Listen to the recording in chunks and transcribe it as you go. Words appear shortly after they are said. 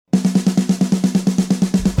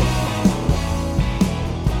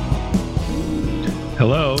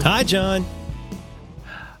Hello. Hi, John.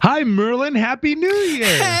 Hi, Merlin. Happy New Year.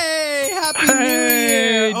 Hey, Happy New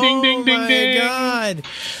Year. Ding, ding, ding, ding. Oh, my God.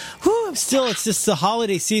 Whew, it's just the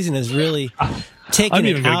holiday season is really taking I'm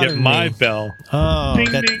it even out going to of get my me. bell. Oh, Ding,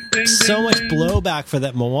 got ding, ding, so ding, much ding. blowback for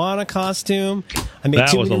that Moana costume. I made That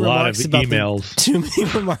too was many a lot remarks of about emails. too many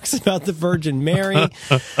remarks about the Virgin Mary.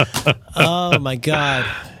 Oh, my God.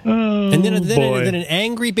 And then an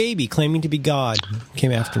angry baby claiming to be God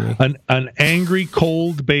came after me. An angry,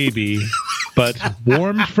 cold baby, but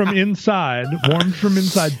warmed from inside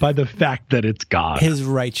by the fact that it's God. His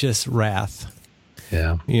righteous wrath.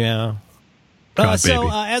 Yeah. Yeah. God, So,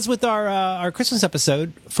 baby. as with our Christmas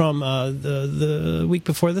episode from the week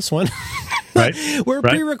before this one, Right. we're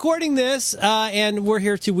Right. pre-recording this, and we're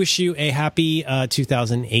here to wish you a happy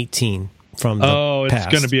 2018 from the It's past.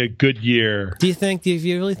 going to be a good year. Do you think? Do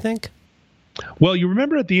you really think? Well, you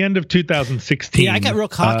remember at the end of 2016. Yeah, I got real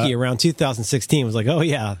cocky around 2016. I was like, oh,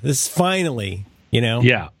 yeah, this is finally, Yeah.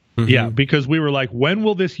 Mm-hmm. Yeah, because we were like, when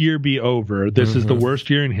will this year be over? This is the worst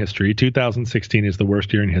year in history. 2016 is the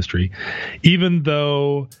worst year in history. Even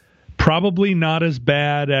though probably not as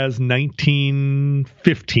bad as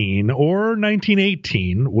 1915 or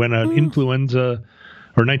 1918 when an influenza,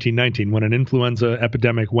 or 1919 when an influenza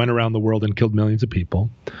epidemic went around the world and killed millions of people.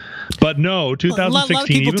 But no, 2016 a lot of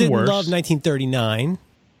people even didn't worse. love 1939.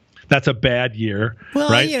 That's a bad year, Well,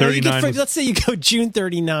 right? you 39 was, let's say you go June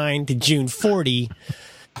 39 to June 40,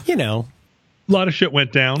 a lot of shit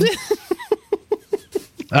went down.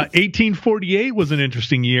 1848 was an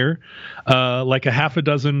interesting year. Like a half a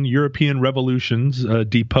dozen European revolutions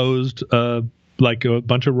deposed like a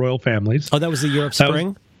bunch of royal families. Oh, that was the Europe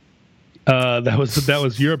Spring? That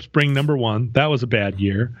was Europe Spring #1. That was a bad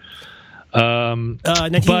year.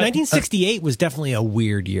 1968 was definitely a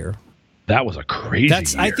weird year. That was a crazy year.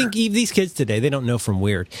 I think these kids today, they don't know from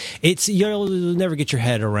weird. You'll never get your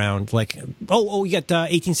head around like, you got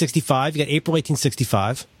 1865. You got April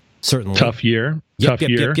 1865, certainly. Tough year. Yep. Tough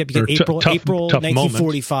year. You got April tough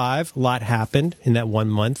 1945. A lot happened in that 1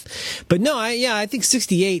 month. But no, I think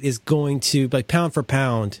 68 is going to, like, pound for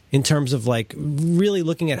pound in terms of like really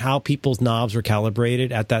looking at how people's knobs were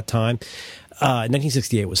calibrated at that time.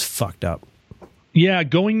 1968 was fucked up. Yeah,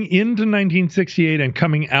 going into 1968 and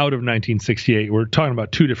coming out of 1968, we're talking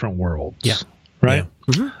about two different worlds. Yeah. Right?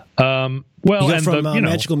 Yeah. Well, You got and from the,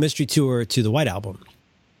 Magical Mystery Tour to the White Album.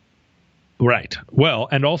 Right. Well,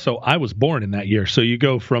 and also I was born in that year, so you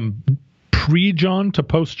go from pre-John to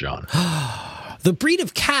post-John. The breed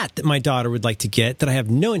of cat that my daughter would like to get, that I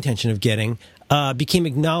have no intention of getting, became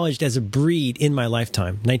acknowledged as a breed in my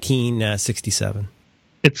lifetime, 1967.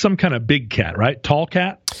 It's some kind of big cat, right? Tall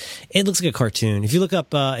cat? It looks like a cartoon. If you look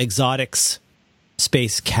up exotics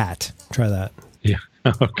space cat, try that. Yeah.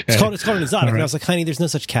 Okay. It's called an exotic. All And right. I was like, honey, there's no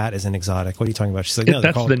such cat as an exotic. What are you talking about? She's like, no, they're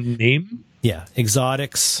That's called... the name? Yeah,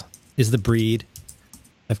 exotics is the breed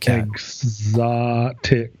of cat.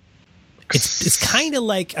 Exotic. It's kind of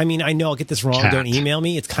like, I mean, I know I'll get this wrong. Cat. Don't email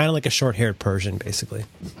me. It's kind of like a short-haired Persian, basically.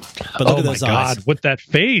 But look at those my God, eyes. with that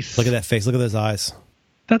face. Look at that face. Look at those eyes.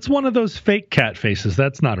 That's one of those fake cat faces.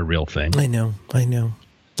 That's not a real thing. I know.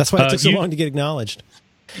 That's why it took so you- long to get acknowledged.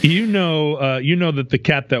 You know that the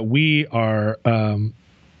cat that we are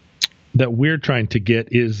that we're trying to get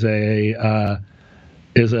is a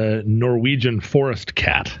Norwegian forest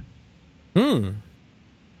cat. Have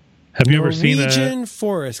you ever seen Norwegian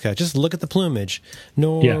forest cat. Just look at the plumage.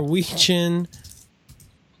 Norwegian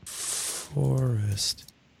forest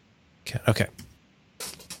cat. Okay.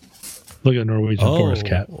 Look at a Norwegian forest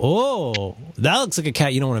cat? Oh, that looks like a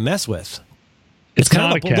cat you don't want to mess with. It's kind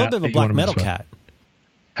not of a cat. little bit of that a you black wanna mess metal with. cat.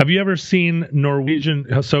 Have you ever seen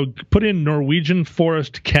Norwegian? So put in Norwegian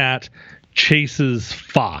forest cat chases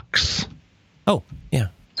fox. Oh, yeah.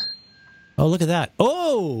 Oh, look at that.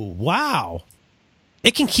 Oh, wow.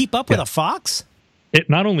 It can keep up with a fox?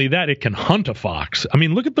 It not only that, it can hunt a fox. I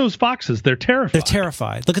mean, look at those foxes. They're terrified. They're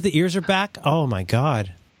terrified. Look at the ears are back. Oh, my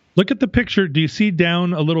God. Look at the picture. Do you see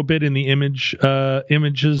down a little bit in the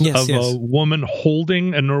images Yes, of yes. a woman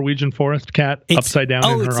holding a Norwegian forest cat upside down in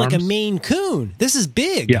her it's arms? like a Maine Coon. This is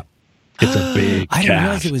big. Yeah. It's a big cat. I didn't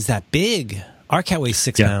realize it was that big. Our cat weighs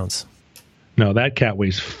 6 pounds. No, that cat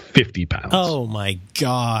weighs 50 pounds. Oh, my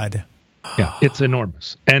God. Yeah, it's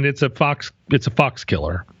enormous. And it's a fox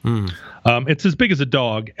killer. It's as big as a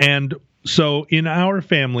dog. And so in our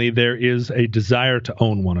family, there is a desire to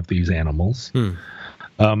own one of these animals.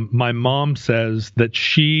 My mom says that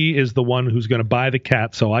she is the one who's going to buy the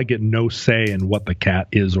cat, so I get no say in what the cat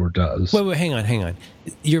is or does. Wait, hang on.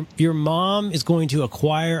 Your mom is going to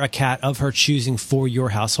acquire a cat of her choosing for your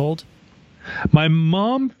household? My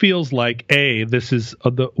mom feels like this is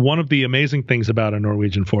one of the amazing things about a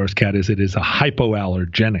Norwegian forest cat is it is a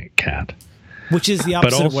hypoallergenic cat, which is the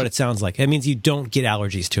opposite of what it sounds like. It means you don't get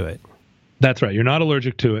allergies to it. That's right. You're not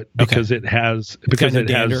allergic to it because it has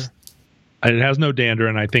no dander,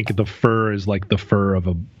 and I think the fur is like the fur of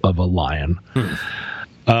a lion.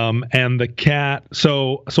 And the cat.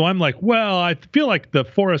 So I'm like, well, I feel like the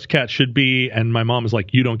forest cat should be, and my mom is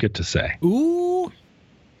like, you don't get to say. Ooh.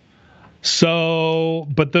 So,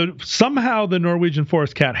 but somehow the Norwegian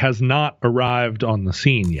forest cat has not arrived on the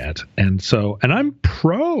scene yet, and I'm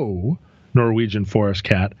pro Norwegian forest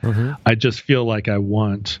cat. I just feel like I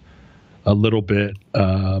want a little bit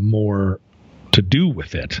more to do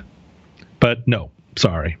with it. But no,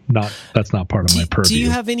 sorry, that's not part of my purview. Do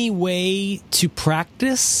you have any way to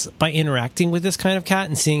practice by interacting with this kind of cat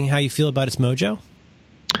and seeing how you feel about its mojo?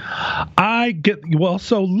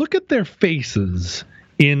 So look at their faces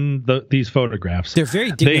in these photographs. They're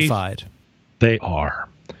very dignified. They are.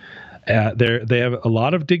 They have a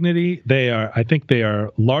lot of dignity. I think they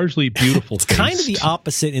are largely beautiful. It's kind of the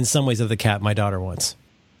opposite in some ways of the cat my daughter wants.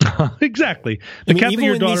 Exactly. The cat even that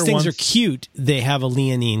your when daughter these things wants, are cute, they have a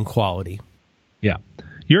leonine quality. Yeah.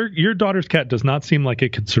 Your daughter's cat does not seem like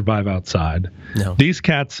it could survive outside. No. These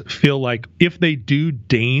cats feel like if they do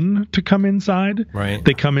deign to come inside, right,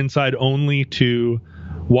 they come inside only to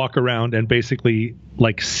walk around and basically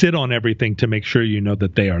like sit on everything to make sure you know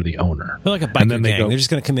that they are the owner. They're like a biker gang. They're just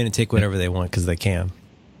going to come in and take whatever they want because they can.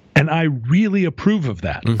 And I really approve of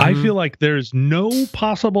that. I feel like there's no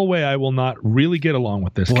possible way I will not really get along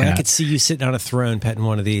with this cat. I could see you sitting on a throne petting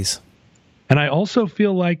one of these. And I also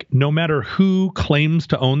feel like no matter who claims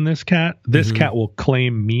to own this cat will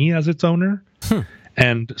claim me as its owner.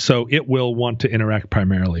 And so it will want to interact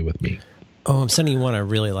primarily with me. Oh, I'm sending you one I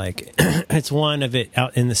really like. It's one of it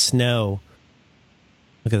out in the snow.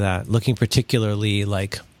 Look at that. Looking particularly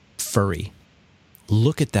like furry.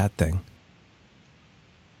 Look at that thing.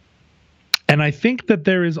 And I think that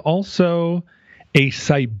there is also a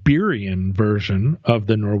Siberian version of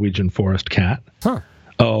the Norwegian forest cat. Huh.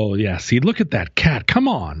 Oh, yeah. See, look at that cat. Come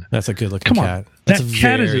on. That's a good-looking cat. That's that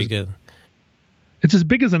cat very good. It's as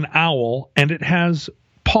big as an owl, and it has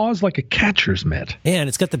paws like a catcher's mitt. And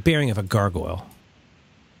it's got the bearing of a gargoyle.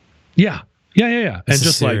 Yeah. And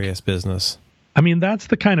just serious business. I mean, that's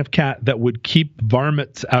the kind of cat that would keep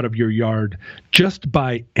varmints out of your yard just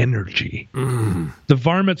by energy. The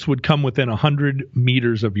varmints would come within 100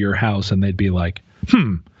 meters of your house, and they'd be like,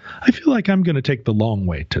 I feel like I'm going to take the long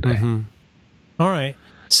way today. All right.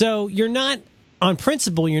 So you're not, on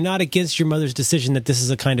principle, you're not against your mother's decision that this is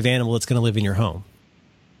a kind of animal that's going to live in your home.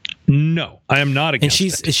 No, I am not against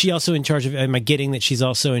it. Is she also in charge of, am I getting that she's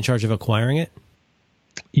also in charge of acquiring it?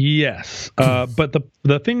 Yes. But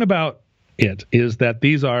the thing about it is that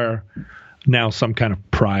these are now some kind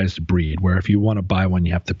of prized breed where if you want to buy one,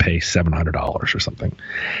 you have to pay $700 or something.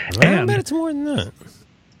 I bet it's more than that.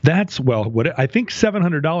 That's, what I think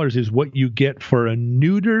 $700 is what you get for a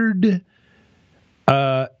neutered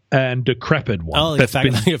and decrepit one. Oh, like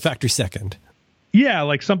a factory second. Yeah,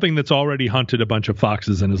 like something that's already hunted a bunch of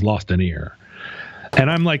foxes and has lost an ear. And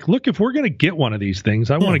I'm like, look, if we're going to get one of these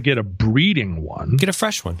things, I want to get a breeding one. Get a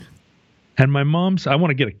fresh one. And my mom's, I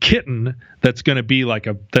want to get a kitten that's going to be like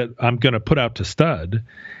that I'm going to put out to stud.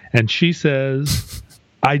 And she says,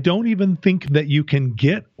 I don't even think that you can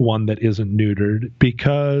get one that isn't neutered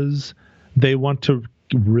because they want to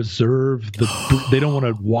reserve they don't want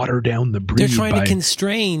to water down the breed. They're trying to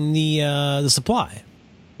constrain the supply.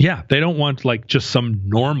 Yeah, they don't want like just some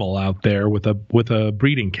normal out there with a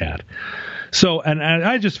breeding cat. So, and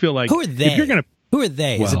I just feel like who are they? If you're gonna, who are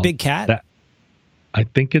they? Is it Big Cat? I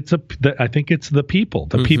think it's the people,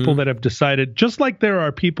 people that have decided. Just like there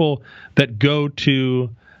are people that go to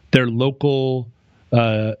their local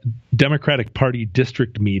Democratic Party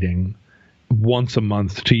district meeting once a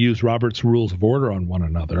month to use Robert's Rules of Order on one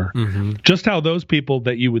another. Just how those people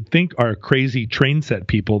that you would think are crazy train set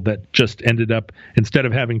people that just ended up, instead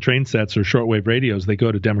of having train sets or shortwave radios, they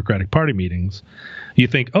go to Democratic Party meetings. You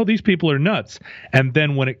think, oh, these people are nuts. And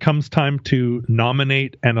then when it comes time to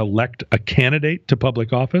nominate and elect a candidate to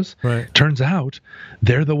public office, turns out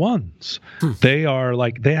they're the ones. They are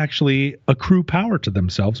like, they actually accrue power to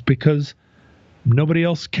themselves because nobody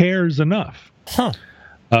else cares enough.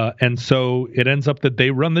 And so it ends up that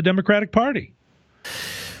they run the Democratic Party.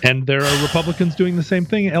 And there are Republicans doing the same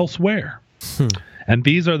thing elsewhere. And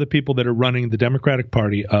these are the people that are running the Democratic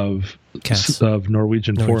Party of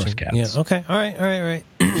Norwegian forest cats. Yeah. Okay. All right.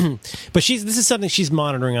 But this is something she's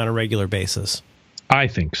monitoring on a regular basis. I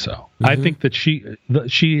think so. I think that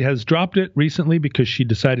she has dropped it recently because she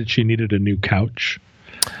decided she needed a new couch.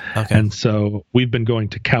 Okay. And so we've been going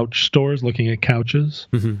to couch stores looking at couches.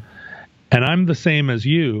 Mm-hmm. And I'm the same as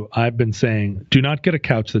you. I've been saying, do not get a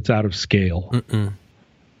couch that's out of scale. Mm-mm.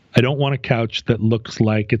 I don't want a couch that looks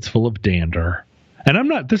like it's full of dander.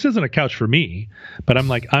 And this isn't a couch for me, but I'm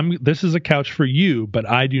like, this is a couch for you, but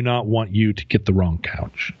I do not want you to get the wrong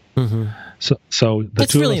couch. Mm-hmm. So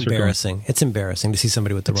it's really embarrassing. It's embarrassing to see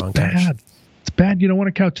somebody with the wrong couch. It's bad. You don't want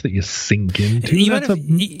a couch that you sink into.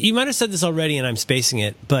 You might have said this already, and I'm spacing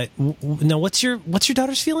it. But now, what's your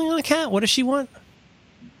daughter's feeling on a cat? What does she want?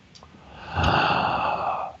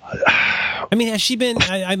 I mean, has she been?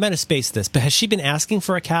 I might have spaced this, but has she been asking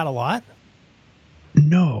for a cat a lot?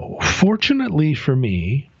 No. Fortunately for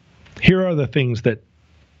me, here are the things that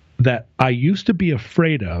I used to be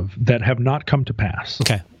afraid of that have not come to pass.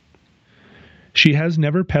 Okay. She has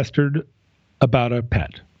never pestered about a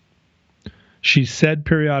pet. She said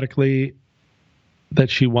periodically that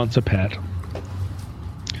she wants a pet,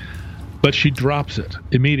 but she drops it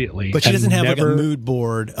immediately. But she doesn't have like a mood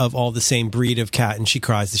board of all the same breed of cat, and she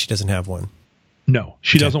cries that she doesn't have one. No,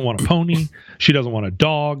 she doesn't want a pony. She doesn't want a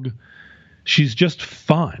dog. She's just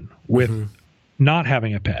fine with not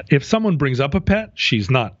having a pet. If someone brings up a pet, she's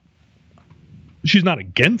not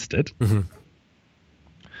against it. Mm-hmm.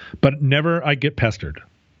 But never I get pestered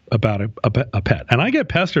about a pet. And I get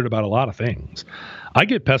pestered about a lot of things. I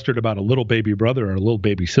get pestered about a little baby brother or a little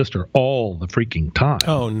baby sister all the freaking time.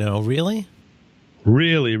 Oh, no, really?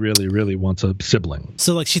 Really, really, really wants a sibling.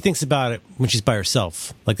 So, like, she thinks about it when she's by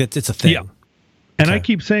herself. Like, it's a thing. Yeah. And I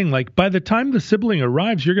keep saying, like, by the time the sibling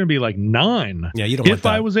arrives, you're going to be like 9. Yeah, you don't if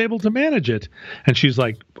I was able to manage it. And she's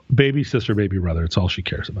like, baby sister, baby brother. It's all she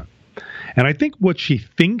cares about. And I think what she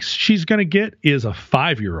thinks she's going to get is a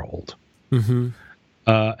 5-year-old. Mm-hmm.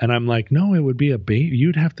 And I'm like, no, it would be a baby.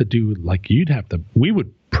 You'd have to we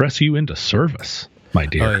would press you into service, my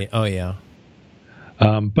dear. Oh, yeah.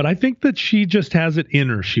 But I think that she just has it in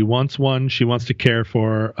her. She wants one. She wants to care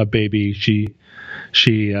for a baby.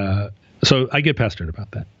 So I get pestered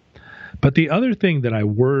about that. But the other thing that I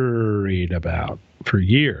worried about for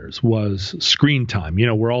years was screen time. You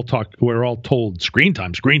know, we're all told screen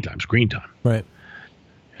time. Right.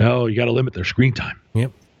 Oh, you got to limit their screen time.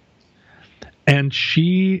 Yep. And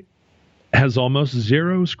she has almost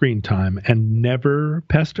 0 screen time and never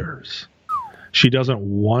pesters. She doesn't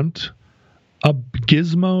want a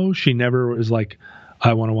gizmo. She never is like,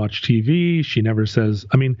 I want to watch TV. She never says,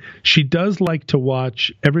 I mean, she does like to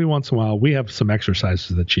watch every once in a while. We have some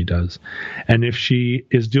exercises that she does. And if she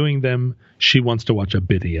is doing them, she wants to watch a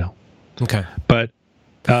video. Okay. But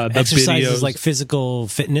the exercises videos, like physical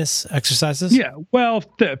fitness exercises? Yeah. Well,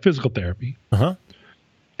 physical therapy. Uh-huh.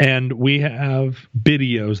 And we have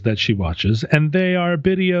videos that she watches, and they are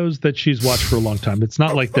videos that she's watched for a long time. It's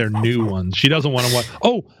not like they're new ones. She doesn't want to watch.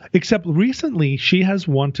 Oh, except recently she has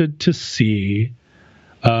wanted to see.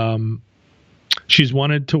 She's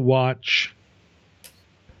wanted to watch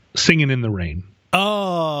Singing in the Rain.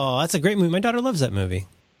 Oh, that's a great movie. My daughter loves that movie.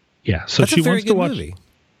 Yeah, so that's she a very wants good to watch. Movie.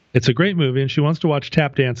 It's a great movie, and she wants to watch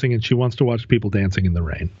tap dancing, and she wants to watch people dancing in the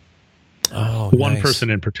rain. Oh, one nice. person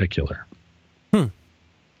in particular.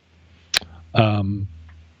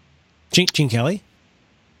 Gene Kelly?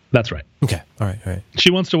 That's right. Okay. All right.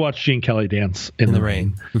 She wants to watch Gene Kelly dance in the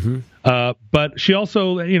rain. Mm-hmm. But she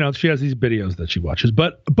also, she has these videos that she watches.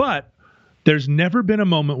 But there's never been a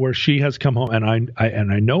moment where she has come home, and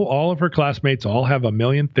I know all of her classmates all have a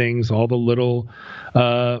million things, all the little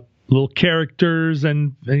characters,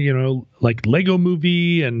 and like Lego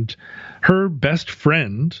Movie, and her best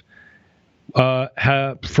friend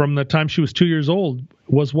from the time she was 2 years old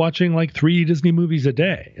was watching like 3 Disney movies a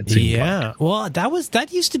day. It seemed like. Well,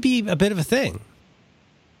 that used to be a bit of a thing,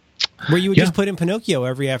 where you would just put in Pinocchio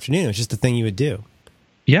every afternoon. It was just a thing you would do.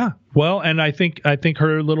 Yeah, well, and I think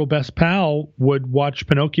her little best pal would watch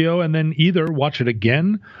Pinocchio and then either watch it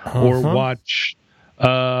again or watch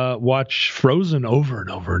Frozen over and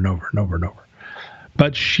over and over and over and over.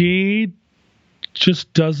 But she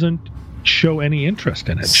just doesn't show any interest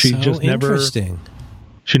in it. She just never.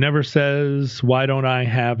 She never says, why don't I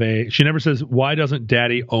have she never says, why doesn't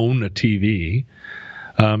daddy own a TV?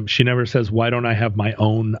 She never says, why don't I have my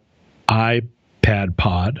own iPad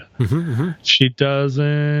pod? She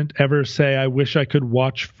doesn't ever say, I wish I could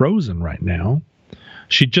watch Frozen right now.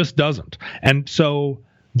 She just doesn't. And so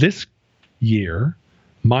this year,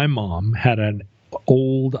 my mom had an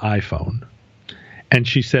old iPhone, and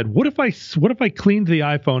she said, what if I cleaned the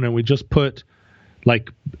iPhone and we just put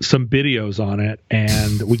like some videos on it,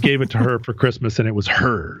 and we gave it to her for Christmas, and it was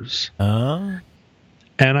hers. And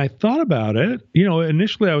I thought about it.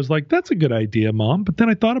 Initially I was like, that's a good idea, Mom. But then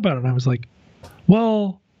I thought about it, and I was like,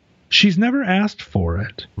 well, She's never asked for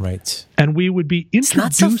it. Right. And we would be introducing...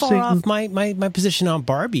 It's not so far off my position on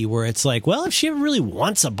Barbie, where it's like, well, if she ever really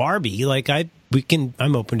wants a Barbie, like I'm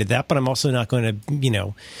open to that, but I'm also not going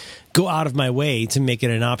to, go out of my way to make it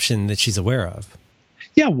an option that she's aware of.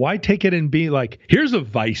 Yeah, why take it and be like, here's a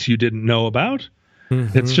vice you didn't know about?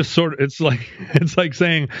 Mm-hmm. It's just it's like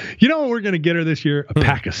saying, you know what we're going to get her this year? A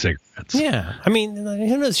pack of cigarettes. Yeah. I mean,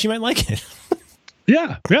 who knows? She might like it.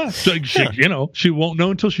 Yeah. She won't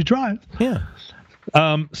know until she tries. Yeah.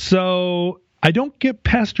 So I don't get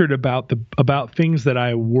pestered about things that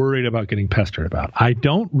I worried about getting pestered about. I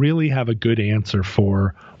don't really have a good answer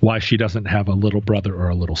for why she doesn't have a little brother or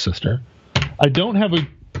a little sister. I don't have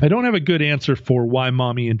a good answer for why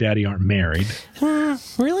mommy and daddy aren't married.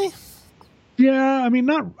 Really? Yeah,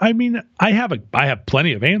 I have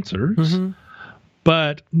plenty of answers,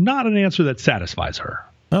 but not an answer that satisfies her.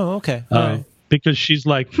 Oh, okay. All right. Because she's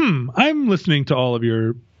like, I'm listening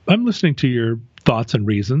to your thoughts and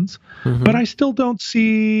reasons, but I still don't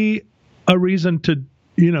see a reason to,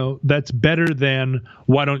 that's better than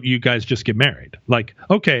why don't you guys just get married? Like,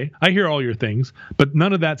 okay, I hear all your things, but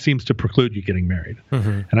none of that seems to preclude you getting married.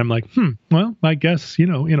 And I'm like, well, I guess, in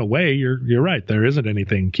a way you're right. There isn't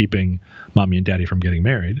anything keeping mommy and daddy from getting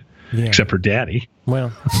married, except for daddy.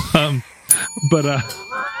 Well,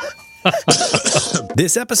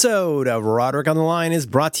 This episode of Roderick on the Line is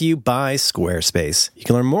brought to you by Squarespace. You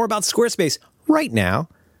can learn more about Squarespace right now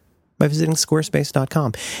by visiting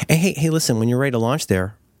squarespace.com. And hey, listen, when you're ready to launch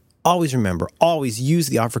there, always use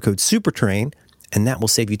the offer code SUPERTRAIN, and that will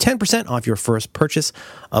save you 10% off your first purchase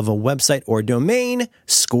of a website or domain.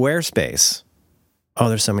 Squarespace. Oh,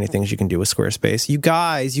 there's so many things you can do with Squarespace. You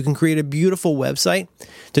guys, you can create a beautiful website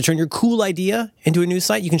to turn your cool idea into a new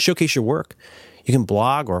site. You can showcase your work. You can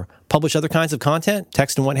blog or publish other kinds of content,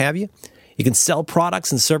 text and what have you. You can sell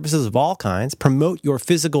products and services of all kinds, promote your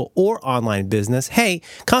physical or online business. Hey,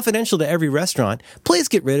 confidential to every restaurant, please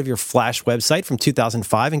get rid of your Flash website from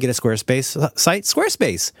 2005 and get a Squarespace site.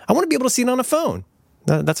 Squarespace. I want to be able to see it on a phone.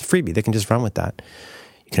 That's a freebie. They can just run with that.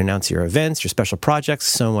 You can announce your events, your special projects,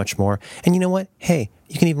 so much more. And you know what? Hey,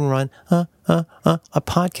 you can even run a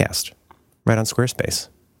podcast right on Squarespace.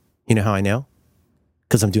 You know how I know?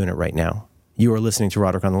 Because I'm doing it right now. You are listening to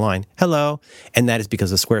Roderick on the Line. Hello. And that is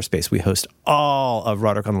because of Squarespace. We host all of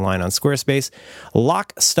Roderick on the Line on Squarespace.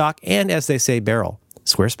 Lock, stock, and as they say, barrel.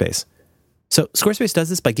 Squarespace. So Squarespace does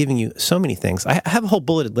this by giving you so many things. I have a whole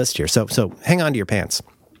bulleted list here, so hang on to your pants.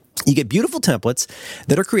 You get beautiful templates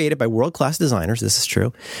that are created by world-class designers. This is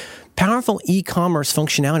true. Powerful e-commerce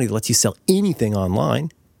functionality that lets you sell anything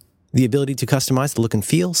online. The ability to customize the look and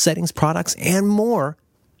feel, settings, products, and more.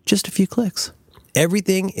 Just a few clicks.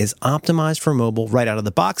 Everything is optimized for mobile right out of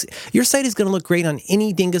the box. Your site is going to look great on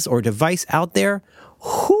any dingus or device out there.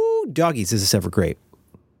 Whoo, doggies, is this ever great.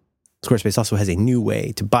 Squarespace also has a new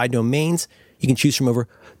way to buy domains. You can choose from over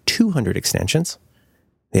 200 extensions.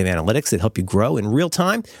 They have analytics that help you grow in real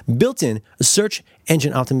time. Built-in search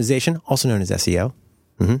engine optimization, also known as SEO.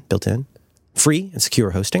 Built-in. Free and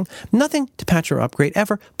secure hosting. Nothing to patch or upgrade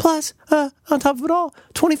ever. Plus, on top of it all,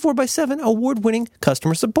 24/7 award-winning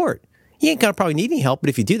customer support. You ain't gonna probably need any help,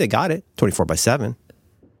 but if you do, they got it 24/7.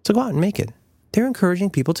 So go out and make it. They're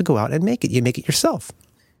encouraging people to go out and make it. You make it yourself.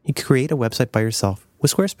 You create a website by yourself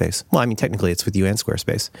with Squarespace. Well, I mean, technically it's with you and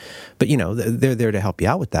Squarespace, but they're there to help you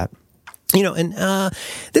out with that. And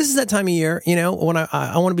this is that time of year, when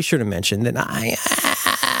I want to be sure to mention that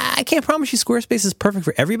I can't promise you Squarespace is perfect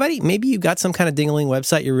for everybody. Maybe you've got some kind of ding-a-ling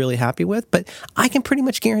website you're really happy with, but I can pretty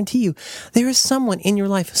much guarantee you there is someone in your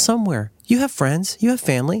life somewhere. You have friends, you have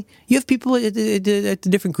family, you have people at the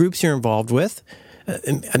different groups you're involved with.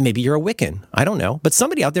 Maybe you're a Wiccan. I don't know. But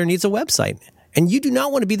somebody out there needs a website. And you do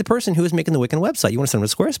not want to be the person who is making the Wiccan website. You want to send them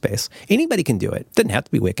to Squarespace. Anybody can do it. Doesn't have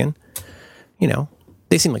to be Wiccan.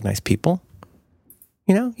 They seem like nice people.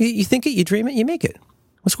 You think it, you dream it, you make it.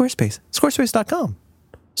 With Squarespace. Squarespace.com.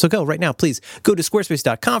 So go right now, please. Go to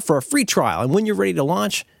squarespace.com for a free trial. And when you're ready to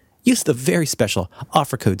launch, use the very special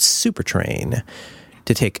offer code SUPERTRAIN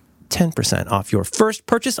to take 10% off your first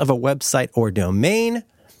purchase of a website or domain.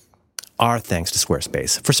 Our thanks to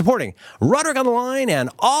Squarespace for supporting Roderick on the Line and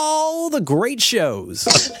all the great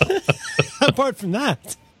shows. Apart from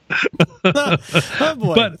that. Oh,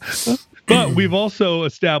 boy. But we've also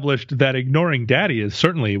established that ignoring daddy is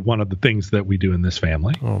certainly one of the things that we do in this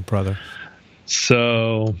family. Oh, brother.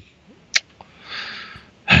 So,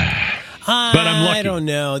 but I'm lucky. I don't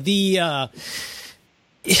know.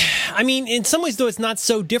 In some ways, though, it's not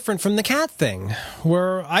so different from the cat thing,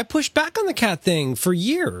 where I pushed back on the cat thing for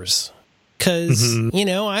years. Because,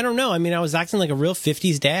 I don't know. I was acting like a real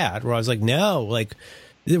 50s dad, where I was like, no,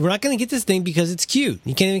 We're not going to get this thing because it's cute.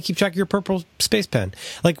 You can't even keep track of your purple space pen.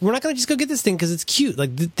 Like, we're not going to just go get this thing because it's cute.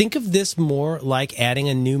 Like, think of this more like adding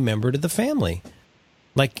a new member to the family.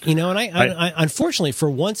 Like, and I unfortunately, for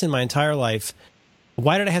once in my entire life,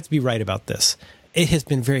 why did I have to be right about this? It has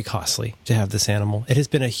been very costly to have this animal. It has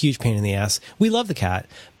been a huge pain in the ass. We love the cat,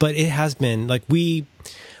 but it has been like we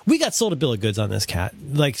got sold a bill of goods on this cat.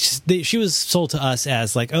 Like she was sold to us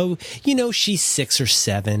as like, oh, she's 6 or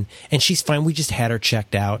 7 and she's fine. We just had her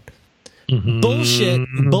checked out. Mm-hmm. Bullshit.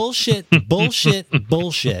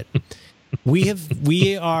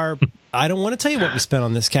 We are. I don't want to tell you what we spent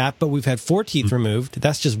on this cat, but we've had 4 teeth removed.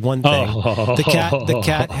 That's just one thing. Oh. The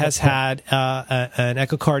cat has had an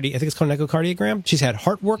echocardiogram. I think it's called an echocardiogram. She's had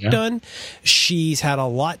heart work done. She's had a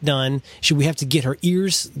lot done. We have to get her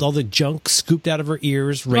ears, all the junk scooped out of her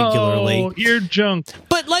ears regularly. Oh, ear junk.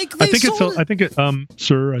 But like, sir, I think it's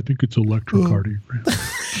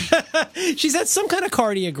electrocardiogram. She's had some kind of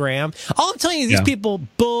cardiogram. All I'm telling you, these people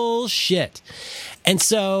bullshit. And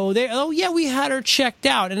so we had her checked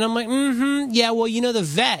out. And I'm like, the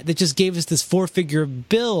vet that just gave us this 4-figure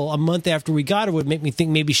bill a month after we got her would make me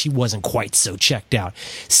think maybe she wasn't quite so checked out.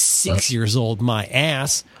 6 years old, my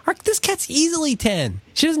ass. This cat's easily 10.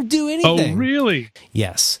 She doesn't do anything. Oh, really?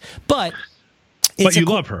 Yes. But you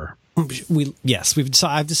love her.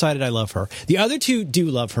 I've decided I love her. The other two do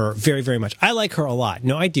love her very, very much. I like her a lot.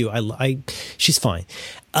 No, I do. She's fine.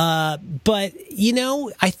 But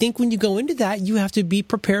I think when you go into that, you have to be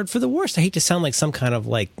prepared for the worst. I hate to sound like some kind of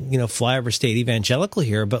flyover state evangelical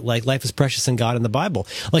here, but like life is precious in God in the Bible.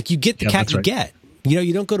 Like you get the cat you get.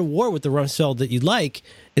 You don't go to war with the Rumsfeld that you like.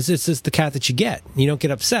 It's just the cat that you get. You don't get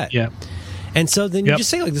upset. Yeah. And so then you just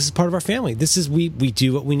say, this is part of our family. This is, we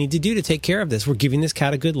do what we need to do to take care of this. We're giving this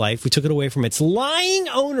cat a good life. We took it away from its lying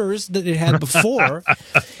owners that it had before,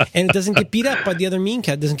 and it doesn't get beat up by the other mean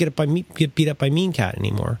cat. It doesn't get beat up by mean cat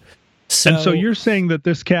anymore. So you're saying that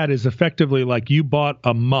this cat is effectively like you bought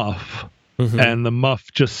a muff, and the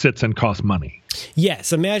muff just sits and costs money.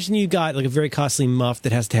 Yes. Imagine you got like a very costly muff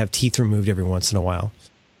that has to have teeth removed every once in a while.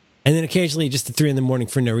 And then occasionally, just at 3 a.m.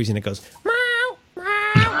 for no reason, it goes,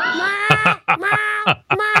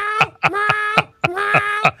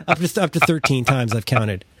 up to 13 times I've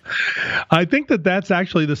counted. I think that's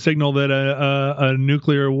actually the signal that a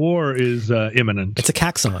nuclear war is imminent. It's a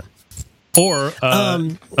klaxon. Or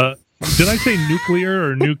did I say nuclear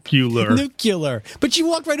or nuclear? Nuclear. But you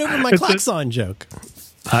walked right over my klaxon joke.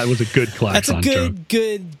 It was a good klaxon joke. That's a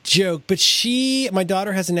good joke. But my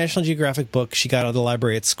daughter has a National Geographic book she got out of the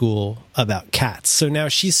library at school about cats. So now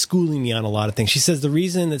she's schooling me on a lot of things. She says the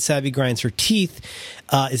reason that Savvy grinds her teeth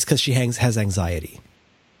is because she has anxiety.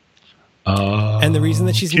 And the reason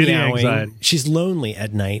that she's meowing, anxiety. She's lonely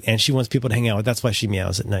at night and she wants people to hang out with. That's why she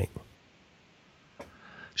meows at night.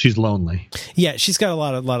 She's lonely. Yeah, she's got a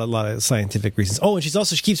lot of scientific reasons. Oh, and she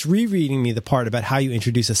keeps rereading me the part about how you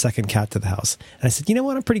introduce a second cat to the house. And I said, you know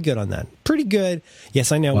what? I'm pretty good on that. Pretty good.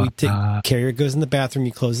 Yes, I know. Carrier goes in the bathroom.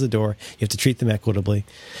 You close the door. You have to treat them equitably.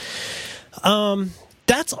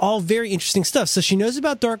 That's all very interesting stuff. So she knows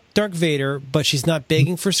about Dark Vader, but she's not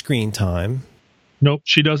begging for screen time. Nope,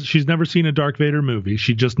 she does. She's never seen a Dark Vader movie.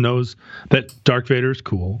 She just knows that Dark Vader's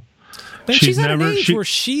cool. But she's at an age where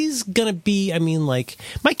she's going to be,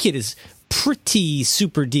 my kid is pretty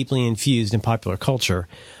super deeply infused in popular culture.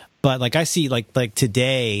 But I see,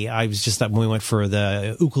 today, I was just when we went for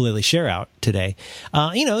the ukulele share out today.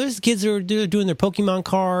 There's kids who are doing their Pokemon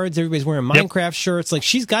cards. Everybody's wearing Minecraft shirts.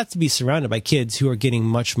 She's got to be surrounded by kids who are getting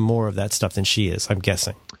much more of that stuff than she is, I'm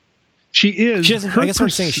guessing. She is. She doesn't, I guess what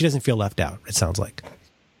I'm saying, she doesn't feel left out, it sounds like.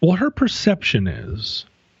 Well, her perception is,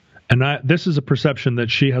 and this is a perception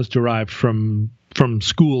that she has derived from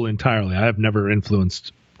school entirely. I have never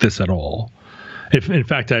influenced this at all. In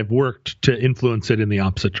fact, I've worked to influence it in the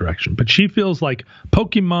opposite direction. But she feels like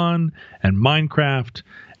Pokemon and Minecraft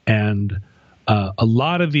and a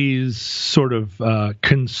lot of these sort of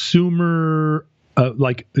consumer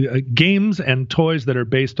games and toys that are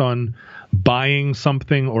based on buying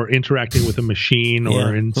something or interacting with a machine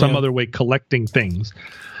or in some other way collecting things,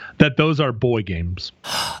 that those are boy games.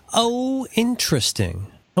 Oh, interesting.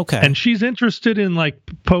 Okay. And she's interested in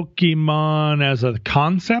Pokemon as a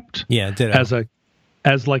concept. Yeah,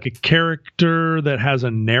 as a character that has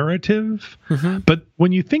a narrative. Mm-hmm. But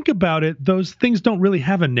when you think about it, those things don't really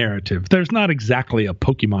have a narrative. There's not exactly a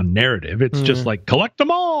Pokemon narrative. It's just collect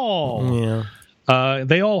them all. Yeah.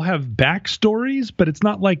 They all have backstories, but it's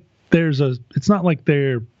not like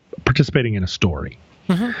they're participating in a story.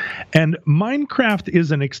 Mm-hmm. And Minecraft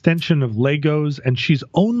is an extension of Legos, and she's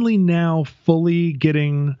only now fully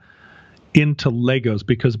getting into Legos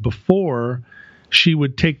because before she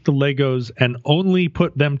would take the Legos and only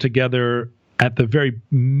put them together at the very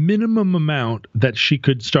minimum amount that she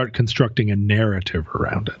could start constructing a narrative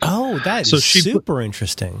around it. Oh, that is super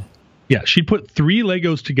interesting. Yeah, she'd put 3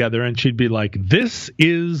 Legos together and she'd be like, this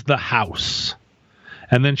is the house.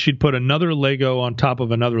 And then she'd put another Lego on top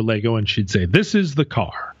of another Lego and she'd say, this is the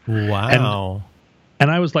car. Wow.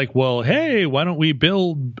 And I was like, well, hey, why don't we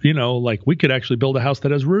build, like we could actually build a house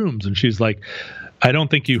that has rooms. And she's like, I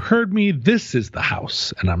don't think you heard me. This is the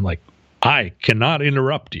house. And I'm like, I cannot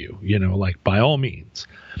interrupt you, like by all means.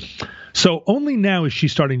 So only now is she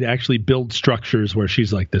starting to actually build structures where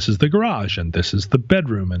she's like, this is the garage and this is the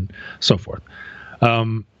bedroom and so forth.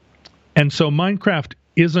 And so Minecraft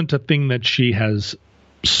isn't a thing that she has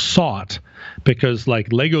sought because like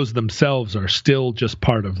Legos themselves are still just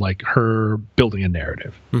part of like her building a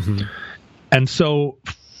narrative. Mm-hmm. And so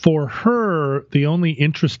for her, the only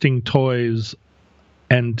interesting toys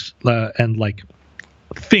and like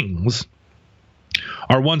things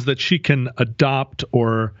are ones that she can adopt,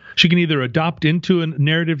 or she can either adopt into a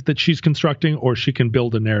narrative that she's constructing, or she can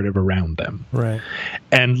build a narrative around them. Right.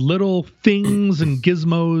 And little things and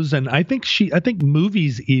gizmos, and I think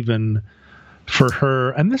movies even for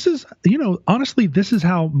her. And this is, honestly, this is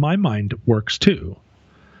how my mind works too.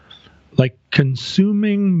 Like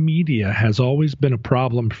consuming media has always been a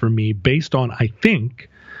problem for me based on, I think,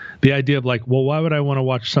 the idea of like, well, why would I want to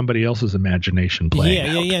watch somebody else's imagination play?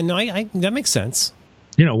 Yeah. No, I that makes sense.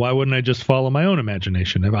 Why wouldn't I just follow my own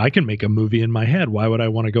imagination? If I can make a movie in my head, why would I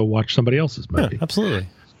want to go watch somebody else's movie? Yeah, absolutely.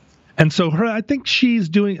 And so I think she's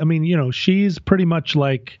doing, she's pretty much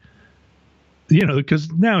like,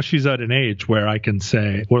 because now she's at an age where I can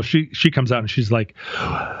say, well, she comes out and she's like,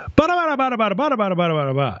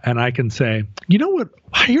 ba-da-ba-da-ba-da-ba-da-ba-da-ba-da-ba-da-ba. And I can say, you know what?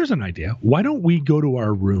 Here's an idea. Why don't we go to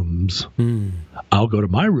our rooms? I'll go to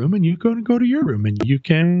my room and you go to your room and you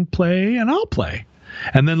can play and I'll play.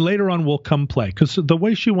 And then later on we'll come play. Because the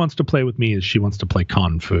way she wants to play with me is she wants to play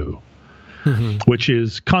Kung Fu. Mm-hmm. Which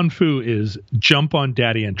is Kung Fu is jump on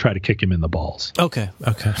daddy and try to kick him in the balls. Okay.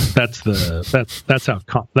 That's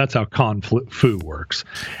how Kung Fu works.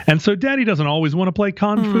 And so daddy doesn't always want to play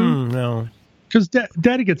Kung Fu. No. Because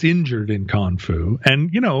daddy gets injured in Kung Fu, and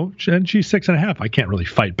and she's 6.5. I can't really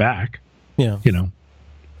fight back. Yeah.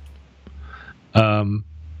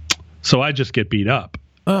 So I just get beat up.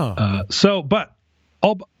 But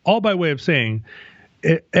all by way of saying,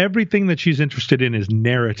 everything that she's interested in is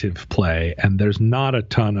narrative play, and there's not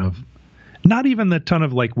even a ton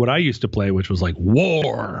of like what I used to play, which was like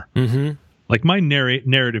war. Mm-hmm. Like my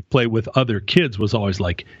narrative play with other kids was always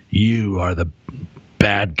like, you are the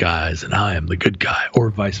bad guys and I am the good guy, or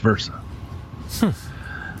vice versa. Did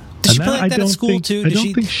she play like that at school too? Does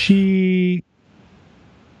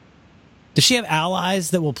she have allies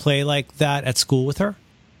that will play like that at school with her?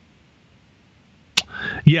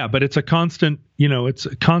 Yeah, but it's a constant,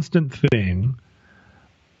 thing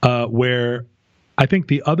where I think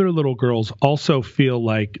the other little girls also feel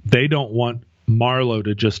like they don't want Marlo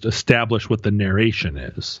to just establish what the narration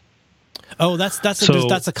is. Oh,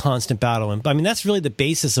 that's a constant battle. And I mean, that's really the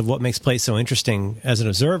basis of what makes play so interesting as an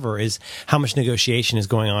observer, is how much negotiation is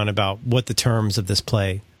going on about what the terms of this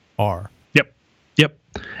play are. Yep.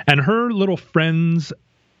 And her little friends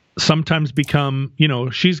sometimes become,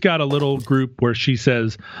 she's got a little group where she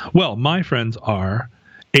says, well, my friends are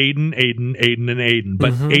Aiden, and Aiden,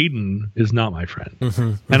 but Aiden is not my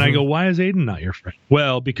friend. And I go, why is Aiden not your friend?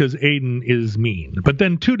 Well, because Aiden is mean. But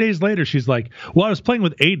then 2 days later, she's like, well, I was playing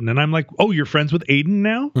with Aiden. And I'm like, oh, you're friends with Aiden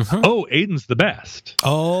now? Oh, Aiden's the best.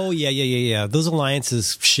 Oh, yeah. Those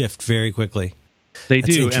alliances shift very quickly. They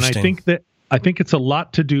do. And I think it's a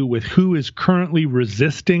lot to do with who is currently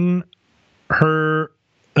resisting her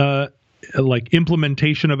like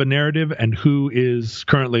implementation of a narrative, and who is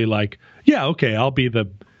currently like, yeah, okay, I'll be the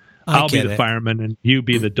fireman and you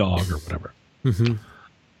be the dog or whatever.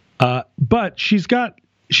 But she's got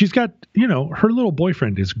her little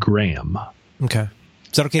boyfriend is Graham. Okay,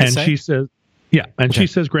 is that okay to say? She says, yeah, and she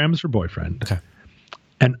says Graham is her boyfriend. Okay,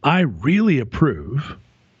 and I really approve,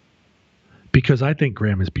 because I think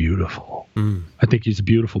Graham is beautiful. I think he's a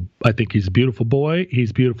beautiful boy.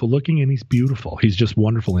 He's beautiful looking, and he's beautiful. He's just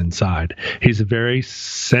wonderful inside. He's a very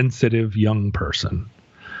sensitive young person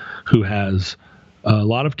who has a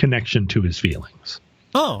lot of connection to his feelings.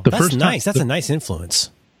 Oh, that's nice. That's a nice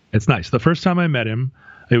influence. It's nice. The first time I met him,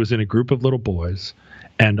 it was in a group of little boys,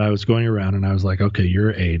 and I was going around and I was like, okay,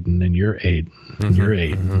 you're Aiden, and you're Aiden, and you're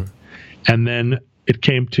Aiden. And then it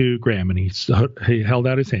came to Graham, and he held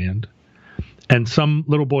out his hand. And some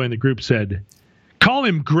little boy in the group said, call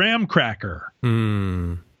him Graham Cracker.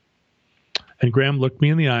 And Graham looked me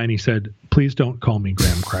in the eye and he said, please don't call me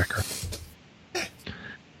Graham Cracker.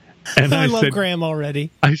 And I love Graham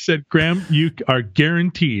already. I said, Graham, you are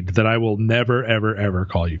guaranteed that I will never, ever, ever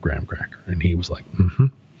call you Graham Cracker. And he was like, mm-hmm.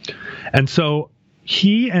 And so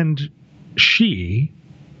he and she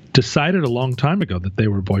decided a long time ago that they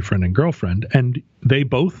were boyfriend and girlfriend, and they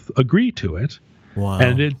both agree to it. Wow.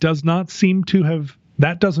 And it does not seem to have,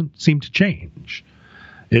 that doesn't seem to change.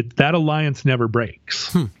 That alliance never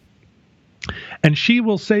breaks. And she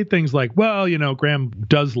will say things like, well, Graham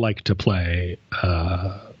does like to play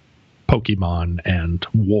Pokemon and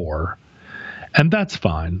War, and that's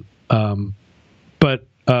fine. But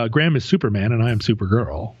Graham is Superman and I am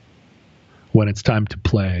Supergirl when it's time to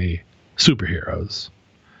play superheroes.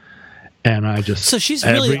 And I just... So she's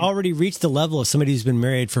really already reached the level of somebody who's been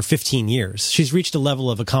married for 15 years. She's reached a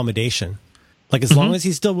level of accommodation. Like, as long as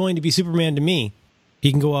he's still willing to be Superman to me,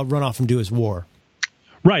 he can go out, run off and do his war.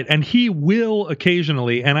 Right. And he will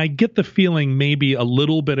occasionally, and I get the feeling maybe a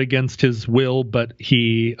little bit against his will, but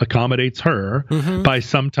he accommodates her by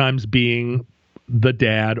sometimes being the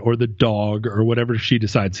dad or the dog or whatever she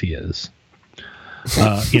decides he is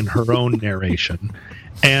in her own narration.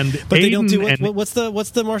 But they don't do what's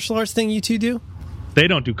the martial arts thing you two do? They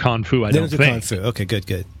don't do kung fu. I don't think. Kung fu. Okay,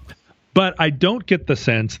 good. But I don't get the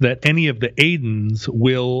sense that any of the Aidens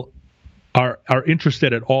are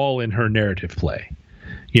interested at all in her narrative play.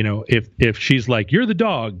 If she's like, you're the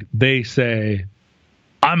dog, they say,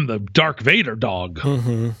 I'm the Dark Vader dog.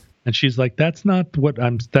 And she's like, that's not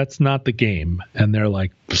the game. And they're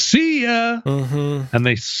like, see ya. And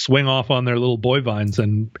they swing off on their little boy vines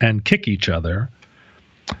and kick each other.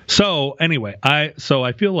 So anyway, I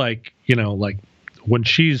feel like, like when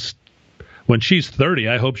she's 30,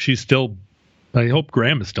 I hope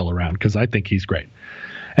Graham is still around, because I think he's great.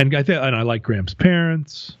 And I like Graham's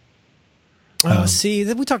parents.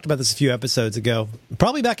 See, we talked about this a few episodes ago,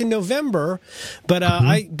 probably back in November. But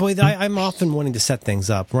I'm often wanting to set things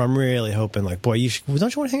up where I'm really hoping, like, boy,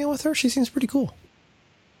 don't you want to hang out with her? She seems pretty cool.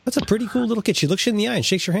 That's a pretty cool little kid. She looks you in the eye and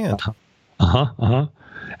shakes your hand.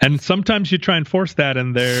 And sometimes you try and force that,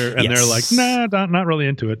 and they're like, nah, not really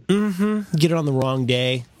into it. Get it on the wrong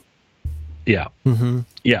day. Yeah.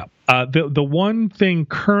 Yeah. The one thing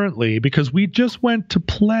currently, because we just went to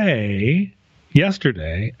play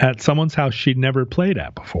yesterday at someone's house she'd never played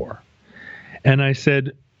at before. And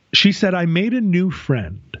she said, I made a new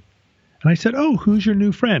friend. And I said, oh, who's your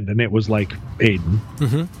new friend? And it was like Aiden.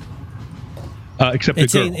 Except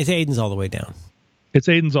it's girl. It's Aiden's all the way down. It's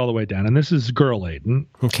Aiden's all the way down. And this is girl Aiden.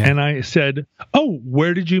 Okay. And I said, oh,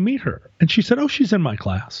 where did you meet her? And she said, oh, she's in my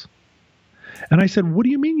class. And I said, what do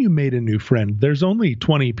you mean you made a new friend? There's only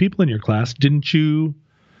 20 people in your class. Didn't you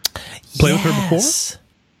play with her before?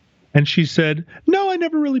 And she said, no, I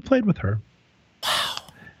never really played with her. Wow.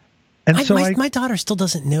 And my daughter still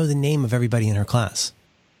doesn't know the name of everybody in her class.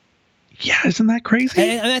 Yeah, isn't that crazy?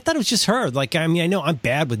 And I thought it was just her. Like, I mean, I know I'm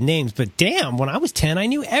bad with names, but damn, when I was 10, I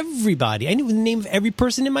knew everybody. I knew the name of every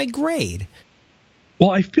person in my grade.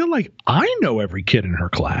 Well, I feel like I know every kid in her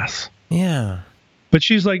class. Yeah. But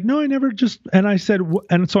she's like, no, I never just... And I said...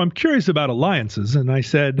 And so I'm curious about alliances. And I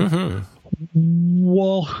said,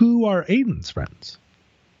 well, who are Aiden's friends?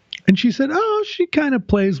 And she said, oh, she kind of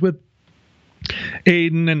plays with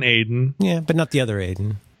Aiden and Aiden. Yeah, but not the other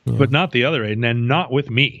Aiden. Yeah. But not the other Aiden, and not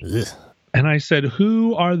with me. Ugh. And I said,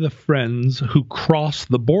 who are the friends who cross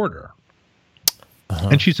the border?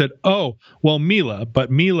 And she said, oh, well, Mila, but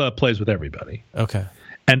Mila plays with everybody. Okay.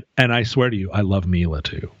 And I swear to you, I love Mila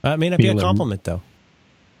too. That may not be a compliment, though.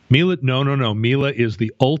 Mila, no. Mila is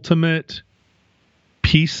the ultimate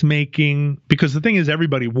peacemaking, because the thing is,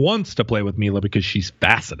 everybody wants to play with Mila because she's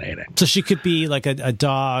fascinating. So she could be like a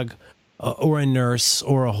dog or a nurse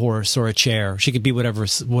or a horse or a chair. She could be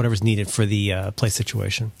whatever's needed for the play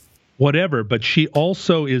situation. Whatever, but she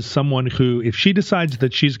also is someone who, if she decides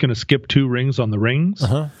that she's going to skip 2 rings on the rings,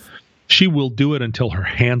 she will do it until her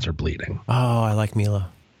hands are bleeding. Oh, I like Mila.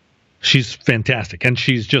 She's fantastic. And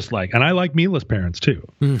she's just like, and I like Mila's parents too.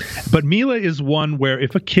 But Mila is one where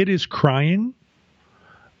if a kid is crying,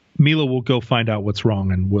 Mila will go find out what's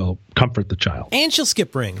wrong and will comfort the child. And she'll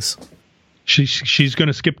skip rings. She's going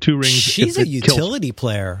to skip 2 rings. She's a utility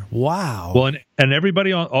player. Wow. Well, and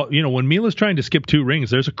everybody when Mila's trying to skip 2 rings,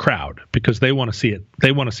 there's a crowd because they want to see it.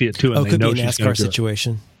 They want to see it too, and they know she's going to do it.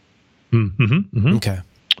 situation. Okay.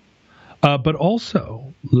 But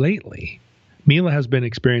also lately, Mila has been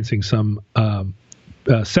experiencing some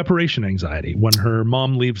separation anxiety when her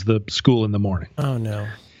mom leaves the school in the morning. Oh no.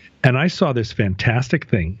 And I saw this fantastic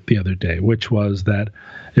thing the other day, which was that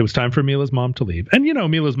it was time for Mila's mom to leave. And,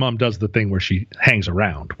 Mila's mom does the thing where she hangs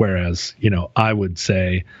around. Whereas, I would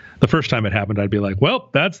say the first time it happened, I'd be like, well,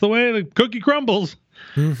 that's the way the cookie crumbles.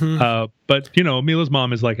 But, Mila's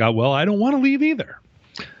mom is like, oh, well, I don't want to leave either.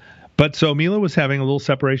 But so Mila was having a little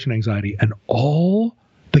separation anxiety, and all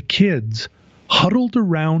the kids huddled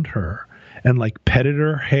around her and like petted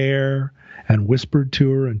her hair and whispered to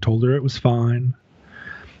her and told her it was fine.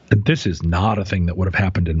 And this is not a thing that would have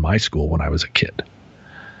happened in my school when I was a kid.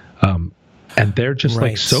 And they're just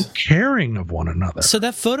like so caring of one another. So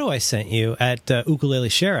that photo I sent you at Ukulele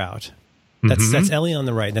Share Out, that's Ellie on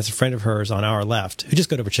the right, and that's a friend of hers on our left who just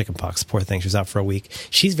got over chickenpox. Poor thing, she was out for a week.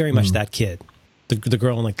 She's very much that kid, the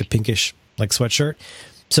girl in like the pinkish like sweatshirt.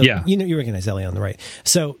 So you recognize Ellie on the right.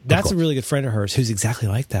 So that's a really good friend of hers who's exactly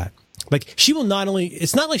like that. Like she will not only,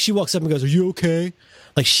 it's not like she walks up and goes, "Are you okay?"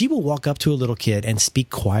 Like she will walk up to a little kid and speak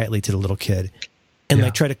quietly to the little kid and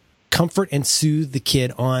like try to comfort and soothe the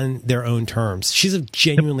kid on their own terms. She's a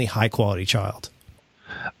genuinely high quality child.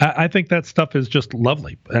 I think that stuff is just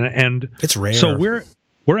lovely, and it's rare. So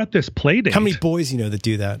we're at this play date. How many boys that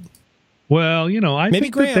do that? Well, I maybe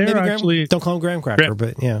think Graham. that they're maybe actually Graham, don't call him Graham Cracker,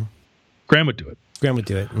 but yeah, Graham would do it. Graham would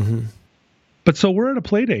do it. Mm-hmm. But so we're at a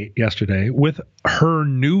play date yesterday with her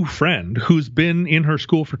new friend who's been in her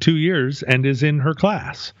school for 2 years and is in her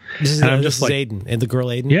class. This is Aiden, and the girl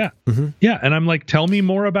Aiden. Yeah. Mm-hmm. Yeah. And I'm like, tell me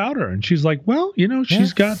more about her. And she's like, well,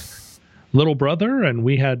 she's got little brother, and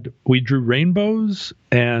we drew rainbows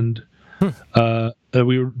and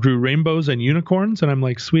we drew rainbows and unicorns. And I'm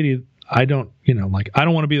like, sweetie, I don't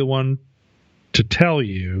want to be the one to tell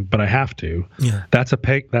you, but I have to. Yeah. That's a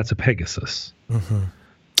Pegasus. Mm-hmm.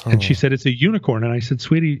 And she said, it's a unicorn. And I said,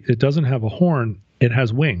 sweetie, it doesn't have a horn. It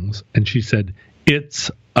has wings. And she said, it's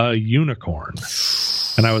a unicorn.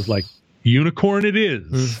 And I was like, unicorn it is.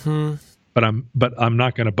 Mm-hmm. But I'm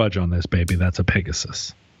not going to budge on this, baby. That's a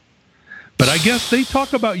Pegasus. But I guess they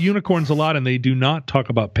talk about unicorns a lot, and they do not talk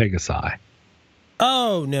about Pegasi.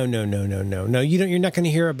 Oh, no. You're not going to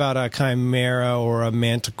hear about a chimera or a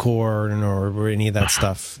manticore or any of that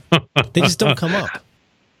stuff. They just don't come up.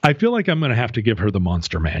 I feel like I'm going to have to give her the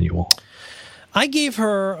monster manual. I gave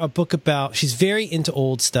her a book she's very into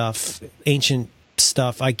old stuff, ancient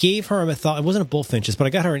stuff. I gave her it wasn't a Bullfinches, but I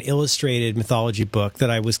got her an illustrated mythology book that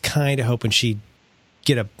I was kind of hoping she'd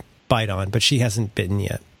get a bite on, but she hasn't bitten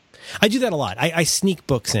yet. I do that a lot. I sneak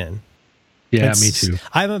books in. Yeah, me too.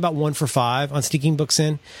 I'm about 1 for 5 on sneaking books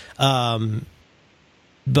in.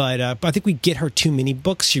 But I think we get her too many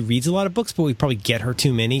books. She reads a lot of books, but we probably get her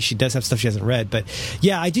too many. She does have stuff she hasn't read. But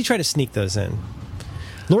yeah, I do try to sneak those in.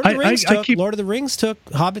 Lord of the Rings took,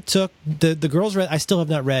 Hobbit took, the girls read. I still have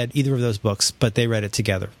not read either of those books, but they read it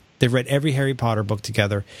together. They've read every Harry Potter book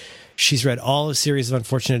together. She's read all a series of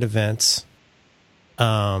Unfortunate Events.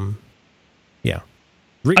 Yeah.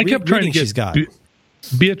 I kept trying to get she's got.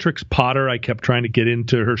 Beatrix Potter. I kept trying to get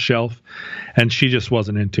into her shelf, and she just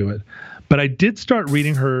wasn't into it. But I did start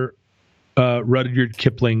reading her Rudyard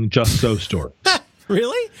Kipling Just So stories.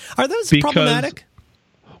 Really? Are those problematic?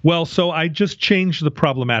 Well, so I just changed the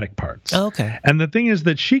problematic parts. Oh, okay. And the thing is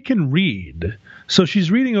that she can read, so she's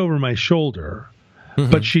reading over my shoulder,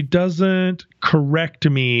 but she doesn't correct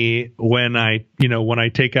me when I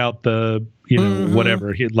take out the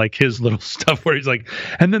whatever, like his little stuff where he's like,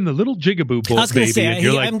 and then the little jigaboo baby. I was going to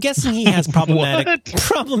say, I'm guessing he has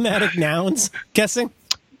problematic nouns. Guessing.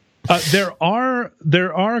 There are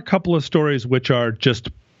a couple of stories which are just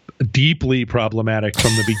deeply problematic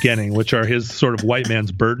from the beginning, which are his sort of white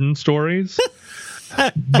man's burden stories.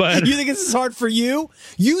 But you think this is hard for you?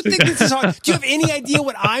 You think this is hard? Do you have any idea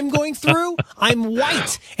what I'm going through? I'm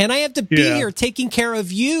white, and I have to be here taking care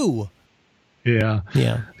of you. Yeah.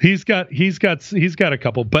 He's got a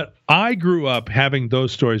couple, but I grew up having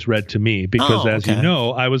those stories read to me because, as you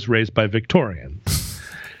know, I was raised by Victorians.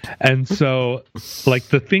 And so, like,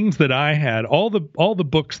 the things that I had, all the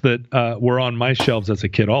books that were on my shelves as a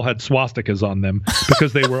kid, all had swastikas on them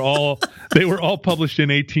because they were all published in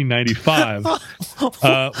 1895.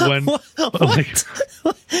 When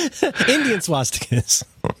Indian swastikas.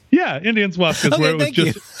 Yeah, Indian swastikas, where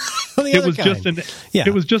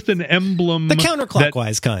it was just an emblem, the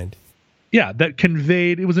counterclockwise kind. Yeah, that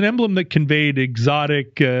conveyed. It was an emblem that conveyed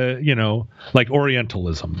exotic, like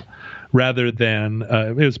Orientalism, rather than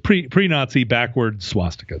it was pre-Nazi backwards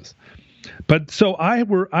swastikas. But so I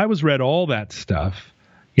was read all that stuff,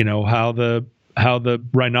 how the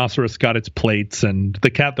rhinoceros got its plates and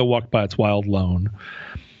the cat that walked by its wild lone,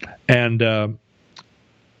 and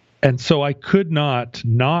so I could not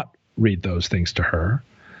read those things to her.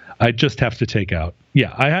 I just have to take out.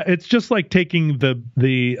 Yeah, it's just like taking the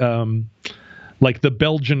like the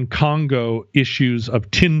Belgian Congo issues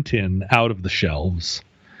of Tintin out of the shelves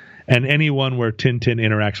and anyone where Tintin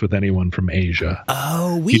interacts with anyone from Asia.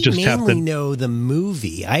 Oh, we mainly know the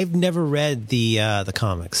movie. I've never read the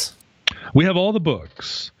comics. We have all the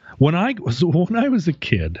books. When I was a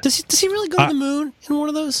kid, does he really go to the moon in one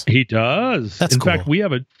of those? He does. That's in cool. fact, we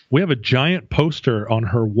have a giant poster on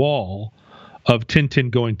her wall of Tintin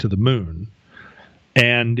going to the moon.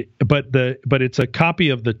 But it's a copy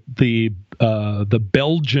of the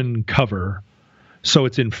Belgian cover, so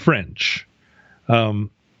it's in French.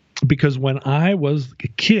 Because when I was a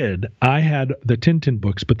kid, I had the Tintin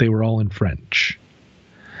books, but they were all in French,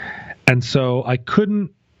 and so I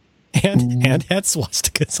couldn't. And had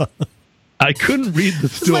swastikas on them. I couldn't read the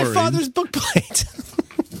story. It's my father's book plate.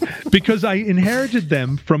 Because I inherited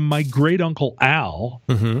them from my great uncle Al,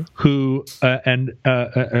 who and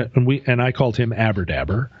I called him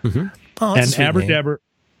Aberdabber. Mm-hmm. Oh, that's and Aberdabber,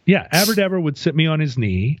 Aberdabber would sit me on his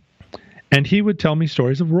knee, and he would tell me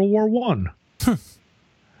stories of World War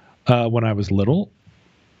I when I was little.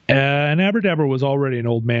 And Aberdabber was already an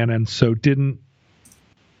old man, and so didn't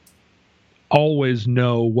always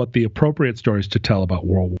know what the appropriate stories to tell about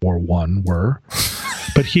World War I were.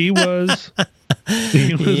 But he was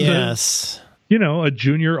yes. A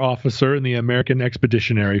junior officer in the American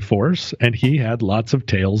Expeditionary Force, and he had lots of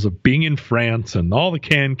tales of being in France and all the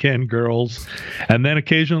can-can girls, and then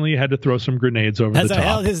occasionally had to throw some grenades over the top. As I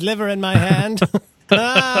held his liver in my hand.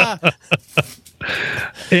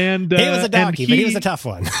 And he was a darky, but he was a tough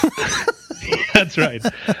one. That's right.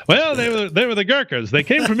 Well, they were the Gurkhas. They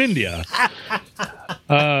came from India.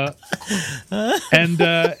 And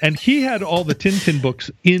he had all the Tintin books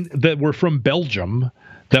that were from Belgium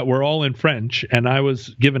that were all in French, and I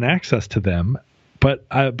was given access to them. But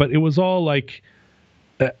it was all like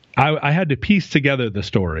I had to piece together the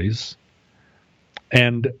stories,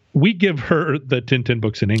 and we give her the Tintin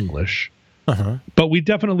books in English, but we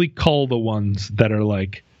definitely call the ones that are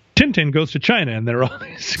like Tintin goes to China, and there are all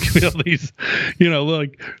these,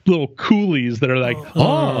 like little coolies that are like,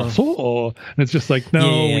 and it's just like,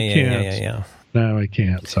 no, we can't. No, I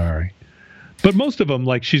can't. Sorry. But most of them,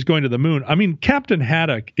 like, she's going to the moon. I mean, Captain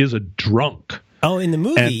Haddock is a drunk. Oh, in the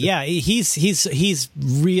movie, he's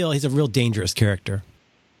real. He's a real dangerous character.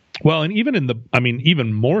 Well, and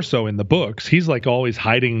even more so in the books, he's like always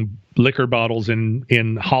hiding liquor bottles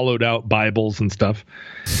in hollowed out Bibles and stuff.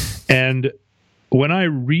 And when I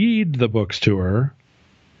read the books to her,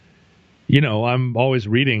 I'm always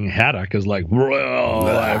reading Haddock as like, he's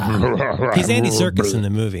Andy Serkis in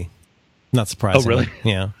the movie. Not surprising. Oh, really?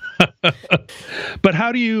 Yeah. But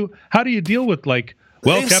how do you deal with like,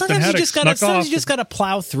 well, Captain Haddock snuck off. Sometimes you just got to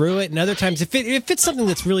plow through it, and other times, if it's something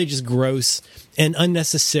that's really just gross and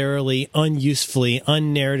unnecessarily, unusefully,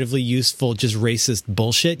 unnarratively useful, just racist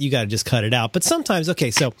bullshit, you got to just cut it out. But sometimes,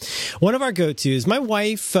 so one of our go-tos, my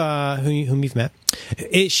wife, whom you've met,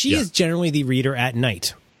 she is generally the reader at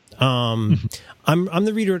night. I'm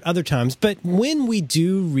the reader at other times, but when we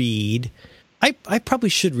do read, I probably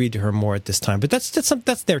should read to her more at this time, but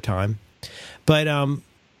that's their time. But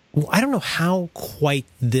I don't know how quite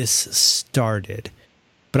this started,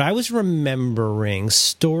 but I was remembering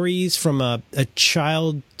stories from a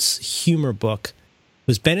child's humor book. It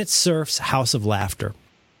was Bennett Cerf's House of Laughter.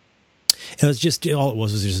 It was just, all it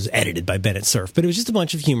was just edited by Bennett Cerf, but it was just a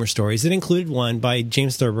bunch of humor stories. It included one by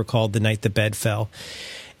James Thurber called The Night the Bed Fell.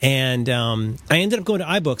 And I ended up going to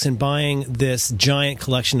iBooks and buying this giant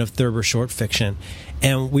collection of Thurber short fiction.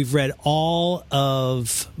 And we've read all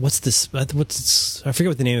of, I forget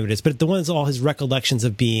what the name of it is, but the one is all his recollections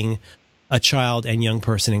of being a child and young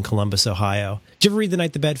person in Columbus, Ohio. Did you ever read The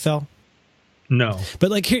Night the Bed Fell? No. But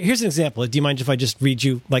like, here's an example. Do you mind if I just read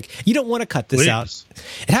you? Like, you don't want to cut this out.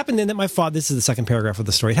 It happened then that my father, this is the second paragraph of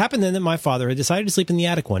the story. It happened then that my father had decided to sleep in the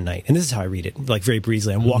attic one night. And this is how I read it, like very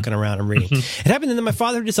breezily. I'm walking around and reading. It happened then that my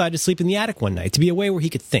father decided to sleep in the attic one night to be away where he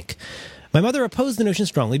could think. My mother opposed the notion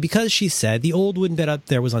strongly because, she said, the old wooden bed up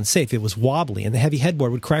there was unsafe. It was wobbly, and the heavy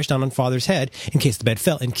headboard would crash down on Father's head in case the bed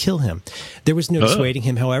fell and kill him. There was no dissuading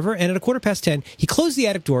him, however, and at 10:15, he closed the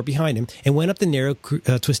attic door behind him and went up the narrow,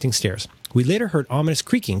 twisting stairs. We later heard ominous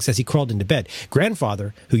creakings as he crawled into bed.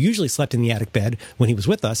 Grandfather, who usually slept in the attic bed when he was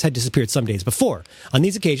with us, had disappeared some days before. On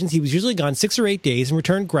these occasions, he was usually gone 6 or 8 days and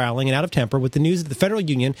returned growling and out of temper with the news that the Federal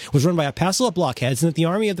Union was run by a passel of blockheads and that the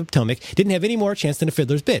Army of the Potomac didn't have any more chance than a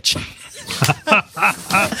fiddler's bitch.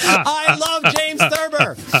 I love James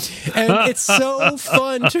Thurber. And it's so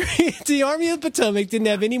fun to read. The Army of the Potomac didn't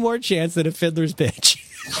have any more chance than a fiddler's bitch.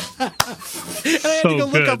 And I had to go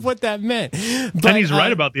look up what that meant. But, and he's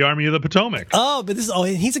right about the Army of the Potomac. Oh, but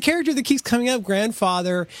he's a character that keeps coming up.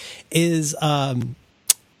 Grandfather is, I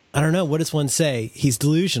don't know, what does one say? He's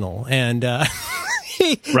delusional. And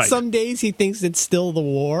Right. Some days he thinks it's still the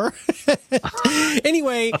war.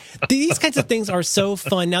 Anyway, these kinds of things are so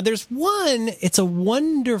fun. Now, there's one, it's a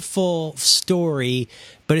wonderful story,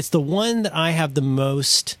 but it's the one that I have the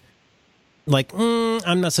most, like,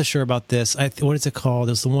 I'm not so sure about this. What is it called?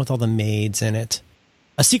 It's the one with all the maids in it.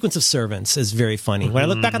 A Sequence of Servants is very funny. When I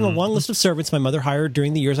look back on the long list of servants my mother hired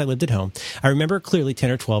during the years I lived at home, I remember clearly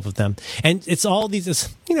 10 or 12 of them. And it's all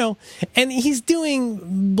these, and he's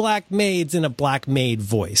doing black maids in a black maid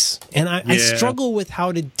voice. And I struggle with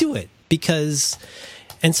how to do it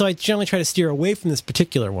and so I generally try to steer away from this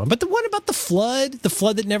particular one. But the one about the flood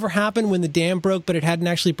that never happened when the dam broke, but it hadn't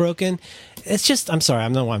actually broken, it's just, I'm sorry, I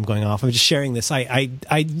don't know why I'm going off. I'm just sharing this. I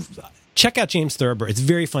check out James Thurber. It's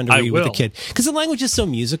very fun to read with a kid because the language is so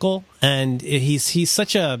musical, and he's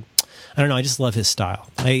such a, I don't know, I just love his style.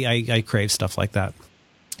 I crave stuff like that.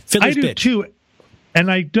 Fiddler's I do Bitch. too,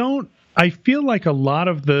 and I feel like a lot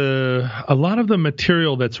of the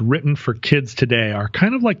material that's written for kids today are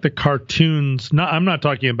kind of like the cartoons. I'm not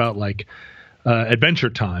talking about like Adventure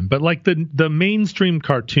Time, but like the mainstream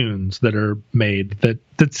cartoons that are made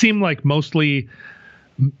that seem like mostly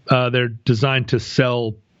they're designed to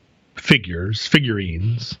sell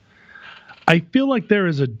figurines. I feel like there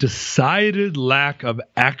is a decided lack of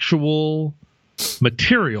actual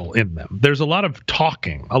material in them. There's a lot of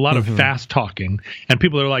talking, a lot of fast talking, and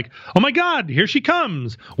people are like, "Oh my God, here she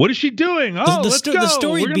comes! What is she doing? Oh, let's go!" The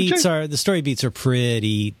story beats are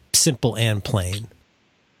pretty simple and plain.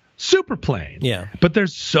 Super plain. Yeah. But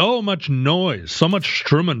there's so much noise, so much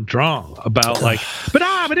Sturm und Drang about like she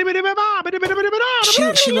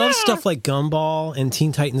loves stuff like Gumball and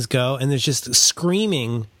Teen Titans Go, and there's just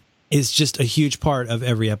screaming is just a huge part of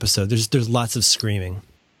every episode. There's lots of screaming.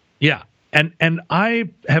 Yeah. And I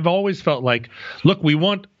have always felt like, look, we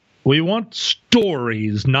want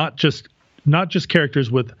stories, not just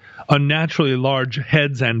characters with unnaturally large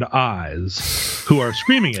heads and eyes who are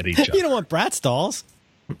screaming at each other. You don't want Bratz dolls.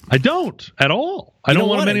 I don't at all. I don't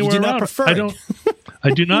want them anywhere around. I don't.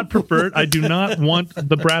 I do not prefer it. I do not want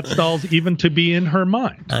the Bratz dolls even to be in her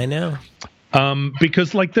mind. I know.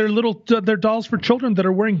 Because like they're dolls for children that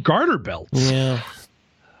are wearing garter belts. Yeah.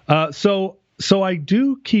 So I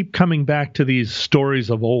do keep coming back to these stories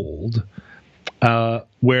of old,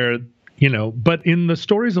 where but in the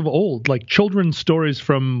stories of old, like children's stories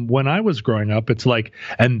from when I was growing up, it's like,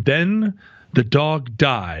 and then the dog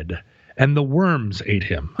died. And the worms ate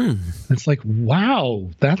him. It's like, wow,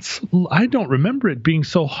 I don't remember it being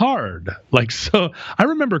so hard. Like, so I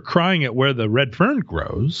remember crying at where the red fern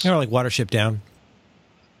grows. Or like Watership Down.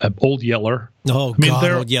 Old Yeller. Oh,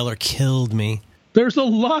 God, Old Yeller killed me. There's a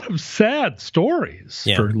lot of sad stories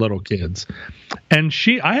for little kids. And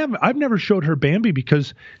I've never showed her Bambi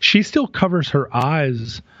because she still covers her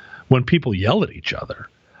eyes when people yell at each other.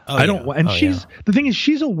 The thing is,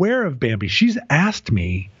 she's aware of Bambi. She's asked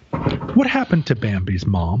me, what happened to Bambi's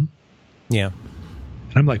mom? Yeah.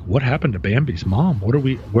 And I'm like, what happened to Bambi's mom?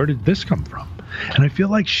 Where did this come from? And I feel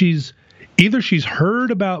like she's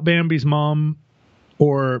heard about Bambi's mom,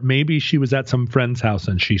 or maybe she was at some friend's house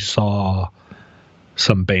and she saw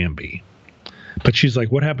some Bambi. But she's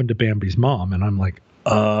like, what happened to Bambi's mom? And I'm like,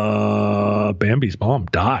 Bambi's mom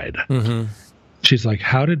died. Mm-hmm. She's like,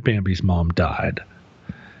 how did Bambi's mom died?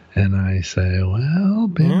 And I say, well,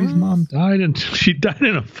 Bambi's mom died, and she died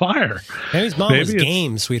in a fire. Bambi's mom was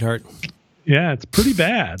game, sweetheart. Yeah, it's pretty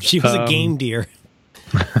bad. She was a game deer.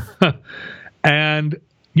 And,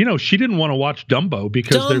 she didn't want to watch Dumbo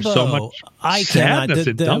because there's so much sadness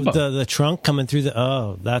in Dumbo. The trunk coming through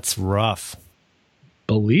that's rough.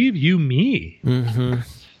 Believe you me. Mm-hmm.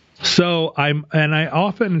 So I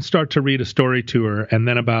often start to read a story to her, and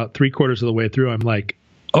then about 3/4 of the way through, I'm like,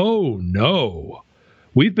 oh, no.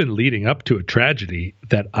 We've been leading up to a tragedy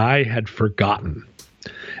that I had forgotten.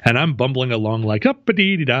 And I'm bumbling along like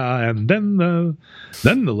up-a-dee-dee-da, and then the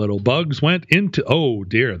little bugs went into, oh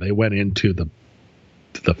dear, they went into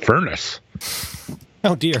the furnace.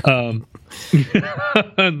 Oh dear.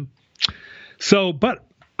 So, but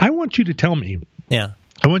I want you to tell me. Yeah.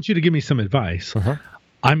 I want you to give me some advice. Uh-huh.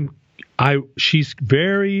 She's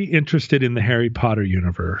very interested in the Harry Potter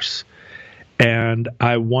universe. And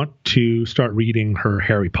I want to start reading her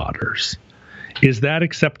Harry Potters. Is that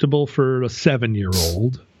acceptable for a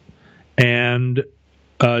 7-year-old? And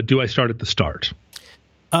do I start at the start?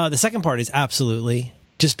 The second part is absolutely.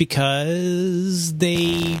 Just because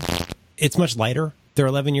it's much lighter. They're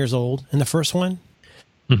 11 years old in the first one.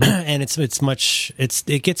 Mm-hmm. And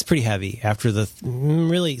it gets pretty heavy after the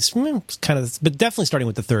really kind of, but definitely starting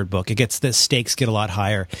with the third book, the stakes get a lot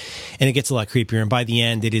higher and it gets a lot creepier. And by the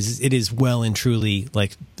end, it is well and truly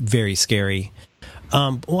like very scary.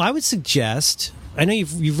 Well, I would suggest I know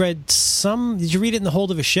you've read some. Did you read it in the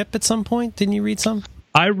hold of a ship at some point? Didn't you read some?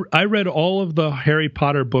 I read all of the Harry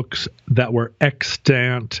Potter books that were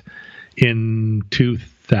extant in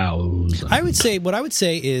 2000. I would say what I would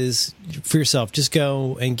say is for yourself, just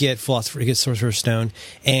go and get Sorcerer's Stone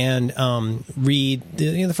and read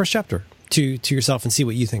the first chapter to yourself and see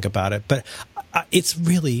what you think about it. But it's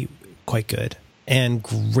really quite good and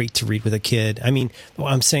great to read with a kid. I mean,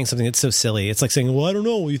 I'm saying something that's so silly. It's like saying, well, I don't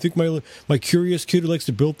know. You think my curious kid who likes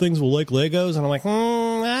to build things will like Legos? And I'm like,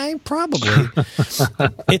 I probably.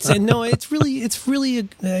 It's really.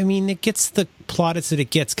 I mean, it gets the plaudits that it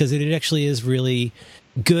gets because it actually is really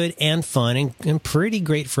good and fun and pretty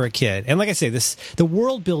great for a kid. And like I say, the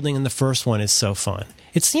world building in the first one is so fun.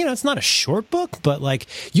 It's it's not a short book, but like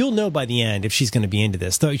you'll know by the end if she's going to be into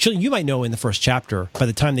this. Though you might know in the first chapter by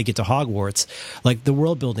the time they get to Hogwarts, like the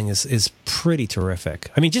world building is pretty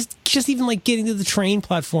terrific. I mean, just even like getting to the train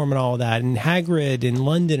platform and all of that, and Hagrid in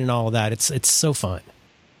London and all of that. It's so fun.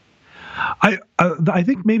 I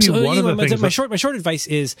think maybe one of the things. My short advice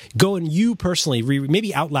is go and you personally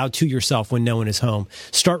maybe out loud to yourself when no one is home.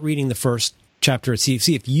 Start reading the first chapter and see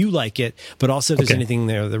if you like it, but also if there's anything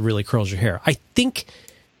there that really curls your hair. I think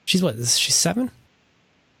she's 7?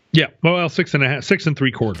 Yeah, well, 6 and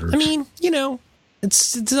 3/4. I mean,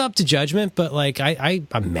 it's up to judgment, but like I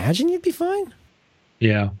imagine you'd be fine.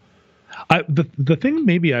 Yeah, the thing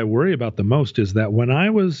maybe I worry about the most is that when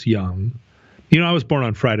I was young, I was born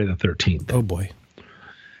on Friday the 13th. Oh boy!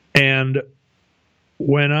 And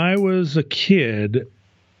when I was a kid,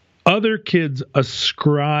 other kids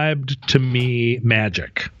ascribed to me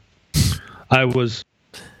magic. I was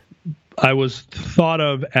thought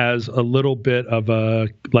of as a little bit of a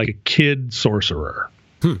kid sorcerer,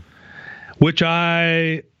 which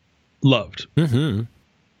I loved. Mm-hmm.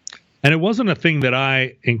 And it wasn't a thing that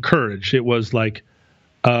I encouraged. It was like,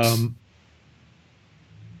 I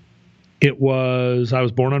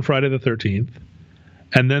was born on Friday the 13th,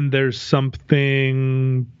 and then there's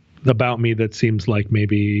something about me that seems like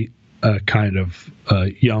maybe a kind of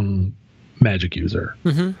young magic user.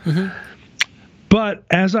 Mm-hmm, mm-hmm. But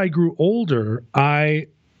as I grew older, I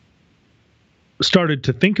started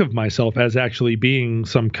to think of myself as actually being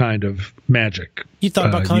some kind of magic. You thought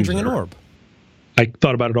about conjuring an orb. I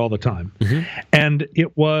thought about it all the time. Mm-hmm. And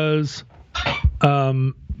it was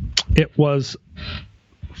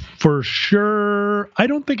for sure, I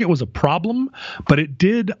don't think it was a problem, but it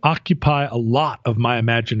did occupy a lot of my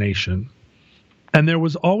imagination. And there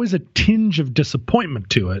was always a tinge of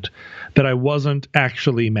disappointment to it that I wasn't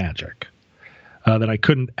actually magic, that I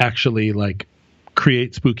couldn't actually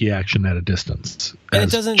create spooky action at a distance. And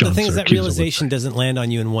it doesn't. The thing is that realization doesn't land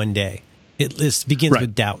on you in one day. It begins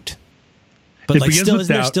with doubt. But isn't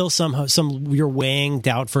there still some you're weighing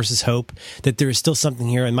doubt versus hope, that there is still something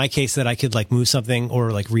here? In my case, that I could move something or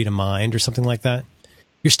read a mind or something like that.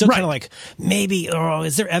 You're still kind of maybe,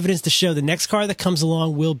 is there evidence to show the next car that comes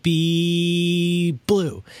along will be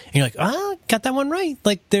blue? And you're got that one right.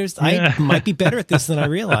 I might be better at this than I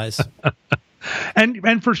realize.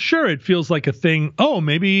 And for sure, it feels like a thing. Oh,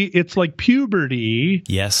 maybe it's like puberty.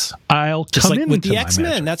 Yes, I'll just come in with the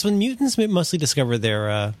X-Men. That's when mutants mostly discover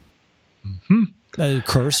their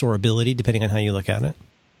curse or ability, depending on how you look at it.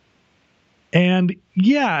 And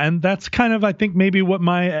and that's kind of, I think, maybe what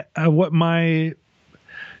my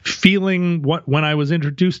feeling when I was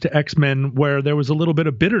introduced to X-Men, where there was a little bit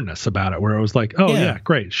of bitterness about it, where I was like, oh yeah,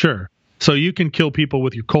 great, sure. So you can kill people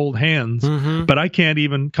with your cold hands, but I can't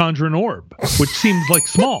even conjure an orb, which seems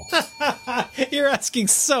small. You're asking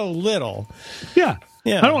so little. Yeah.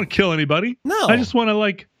 I don't want to kill anybody. No. I just want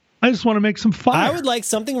to make some fire. I would like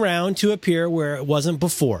something round to appear where it wasn't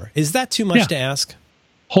before. Is that too much to ask?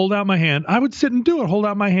 Hold out my hand. I would sit and do it. Hold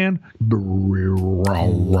out my hand.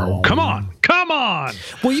 Come on.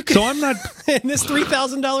 Well, you could. So I'm not in this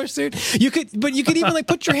 $3,000 suit. You could even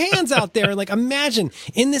put your hands out there and imagine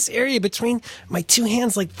in this area between my two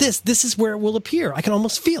hands like this. This is where it will appear. I can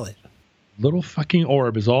almost feel it. Little fucking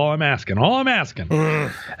orb is all I'm asking.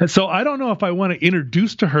 And so I don't know if I want to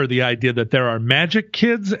introduce to her the idea that there are magic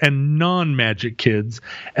kids and non-magic kids,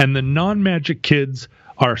 and the non-magic kids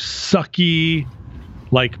are sucky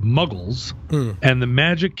like muggles, and the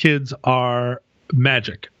magic kids are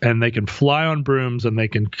magic, and they can fly on brooms and they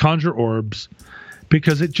can conjure orbs,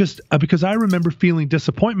 because I remember feeling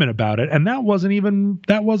disappointment about it, and that wasn't even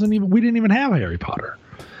we didn't even have Harry Potter.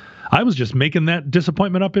 I was just making that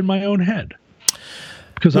disappointment up in my own head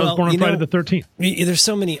because I was born on Friday the 13th. There's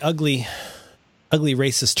so many ugly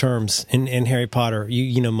racist terms in Harry Potter.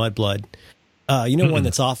 Mudblood. One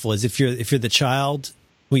that's awful is if you're the child.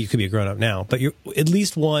 Well, you could be a grown up now, but you're at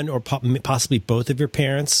least one or possibly both of your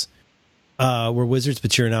parents were wizards,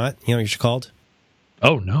 but you're not. You know what you're called?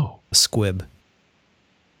 Oh, no. A squib.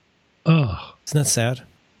 Ugh. Isn't that sad?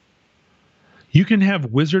 You can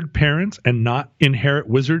have wizard parents and not inherit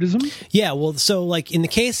wizardism? Yeah, well, so like in the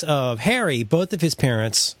case of Harry, both of his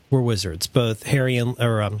parents were wizards. Both Harry and,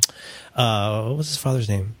 what was his father's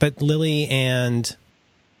name? But Lily and,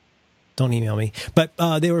 don't email me. But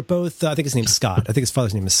they were both, I think his name's Scott. I think his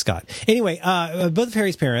father's name is Scott. Anyway, both of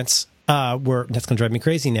Harry's parents were, that's going to drive me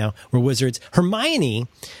crazy now, were wizards. Hermione,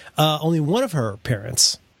 only one of her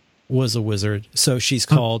parents was a wizard, so she's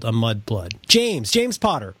called a mudblood. James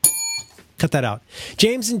Potter. Cut that out.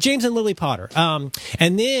 James and Lily Potter.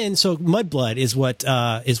 And then so Mudblood is what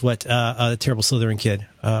the terrible Slytherin kid.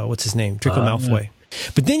 What's his name? Draco Malfoy.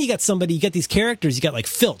 But then you got these characters. You got like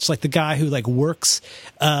Filch, like the guy who like works,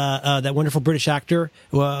 that wonderful British actor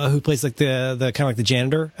who plays like the kind of like the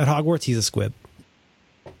janitor at Hogwarts. He's a squib.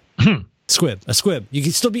 A squib. You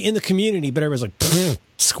can still be in the community, but everyone's like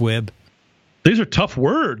squib. These are tough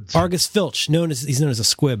words. Argus Filch, he's known as a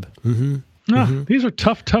squib. Mm-hmm. These are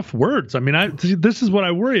tough words. I mean, this is what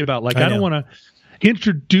I worry about. Like, I don't want to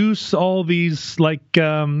introduce all these, like,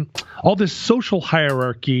 all this social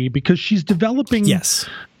hierarchy because she's developing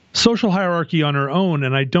social hierarchy on her own,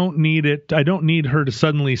 and I don't need it. I don't need her to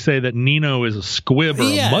suddenly say that Nino is a squib or a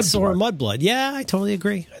mudblood. Or a mudblood. Yeah, I totally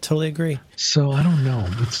agree. So I don't know.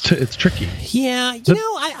 It's tricky. Yeah,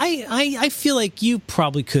 I feel like you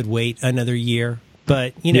probably could wait another year,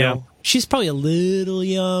 but you know. She's probably a little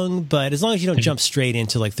young, but as long as you don't jump straight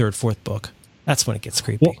into like third, fourth book, that's when it gets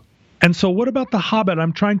creepy. Well, and so what about The Hobbit?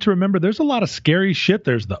 I'm trying to remember. There's a lot of scary shit.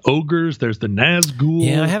 There's the ogres. There's the Nazgul.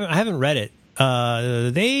 Yeah, I haven't read it.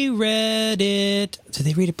 They read it. Did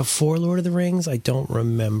they read it before Lord of the Rings? I don't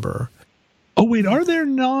remember. Oh, wait. Are there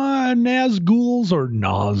Nazguls or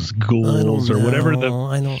Nazguls or whatever?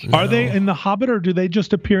 I don't know. Are they in The Hobbit or do they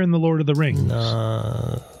just appear in the Lord of the Rings?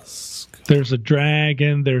 There's a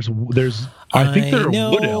dragon. There's. I think there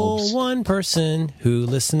are wood elves. One person who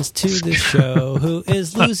listens to this show who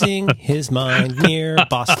is losing his mind near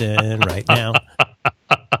Boston right now.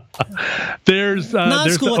 There's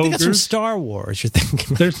Nazgul. I think that's from Star Wars. You're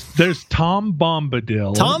thinking. There's Tom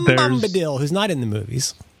Bombadil. Bombadil, who's not in the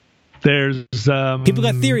movies. There's people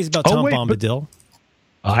got theories about Tom Bombadil.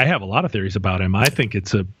 I have a lot of theories about him. I think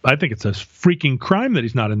it's a freaking crime that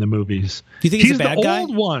he's not in the movies. Do you think he's a bad guy? He's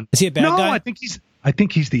the old one. Is he a bad guy? No, I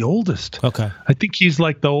think he's the oldest. Okay. I think he's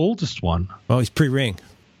like the oldest one. Oh, he's pre-ring.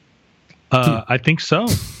 I think so.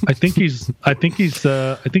 I think he's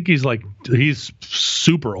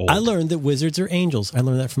super old. I learned that wizards are angels. I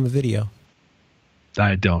learned that from a video.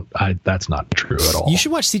 That's not true at all. You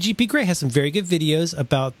should watch CGP Grey. Has some very good videos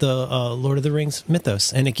about the Lord of the Rings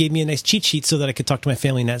mythos, and it gave me a nice cheat sheet so that I could talk to my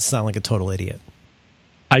family and not sound like a total idiot.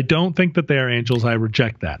 I don't think that they are angels. I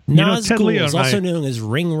reject that. Nazgul, also known as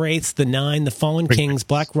Ring Wraiths, the Nine, the Fallen Kings,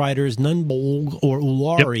 Black Riders, Nunbolg, or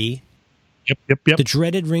Ulari. Yep. The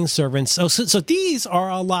dreaded ring servants. Oh, so these are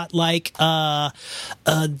a lot like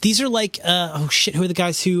these are like who are the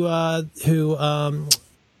guys who guard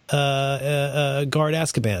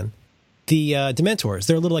Azkaban? The Dementors.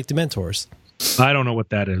 They're a little like Dementors. I don't know what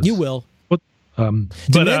that is. You will.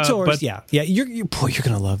 Dementors, yeah. You're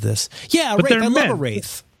gonna love this. Yeah, Wraith. I love a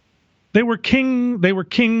Wraith. They were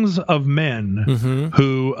kings of men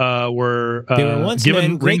who were they were once given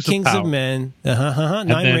men, great kings of men.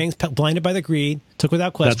 9 rings, blinded by the greed, took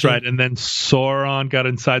without question. That's right. And then Sauron got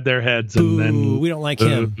inside their heads, and then we don't like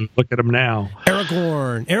him. Look at him now.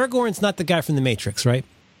 Aragorn. Aragorn's not the guy from The Matrix, right?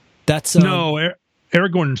 That's no,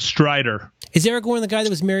 Aragorn Strider. Is Aragorn the guy that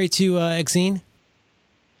was married to Exene?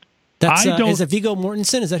 That's is it Viggo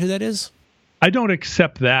Mortensen? Is that who that is? I don't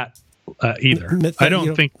accept that either. I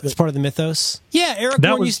don't think it's part of the mythos. Yeah,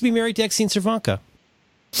 Aragorn used to be married to Exene Cervenka.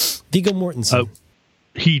 Viggo Mortensen.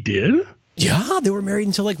 He did? Yeah, they were married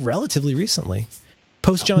until like relatively recently,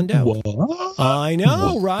 post John Doe. What? I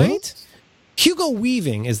know, right? Hugo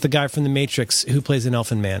Weaving is the guy from The Matrix who plays an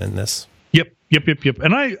elfin man in this. Yep.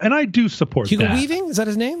 And I do support Hugo that. Weaving? Is that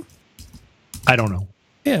his name? I don't know.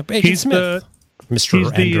 Yeah, Agent Smith.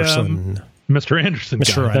 Mr. Anderson. Mr. Anderson.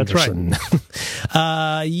 Mr. Guy. Anderson. That's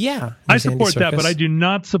right. Yeah. I support that, but I do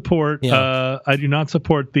not support. Yeah. I do not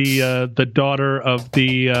support the daughter of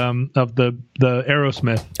the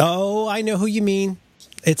Aerosmith. Oh, I know who you mean.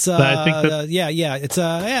 It's I think it's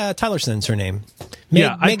Tylerson's her name.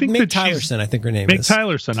 I think Meg Tylerson, I think her name is. Meg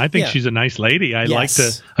Tylerson. I think she's a nice lady. I like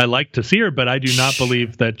to see her, but I do not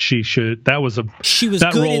believe that she should. She was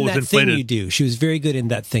good in That Thing You Do. She was very good in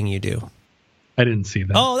That Thing You Do. I didn't see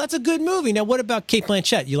that. Oh, that's a good movie. Now, what about Cate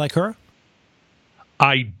Blanchett? You like her?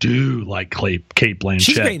 I do like Cate Blanchett.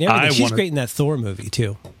 She's great in everything. She's great in that Thor movie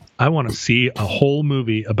too. I want to see a whole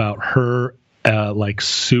movie about her, like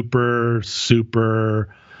super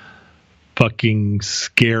fucking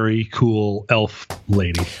scary, cool elf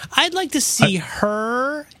lady. I'd like to see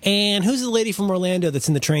her and who's the lady from Orlando that's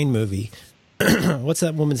in the train movie? What's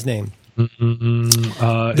that woman's name?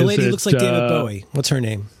 The lady who looks like David Bowie. What's her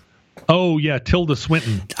name? Oh, yeah, Tilda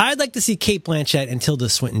Swinton. I'd like to see Cate Blanchett and Tilda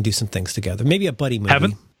Swinton do some things together. Maybe a buddy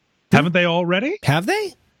movie. Haven't they already? Have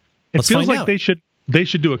they? It feels like they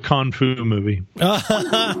should do a Kung Fu movie.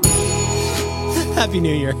 Happy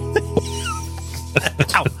New Year.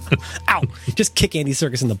 Ow. Ow. Just kick Andy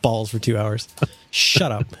Serkis in the balls for 2 hours.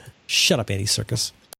 Shut up. Shut up, Andy Serkis.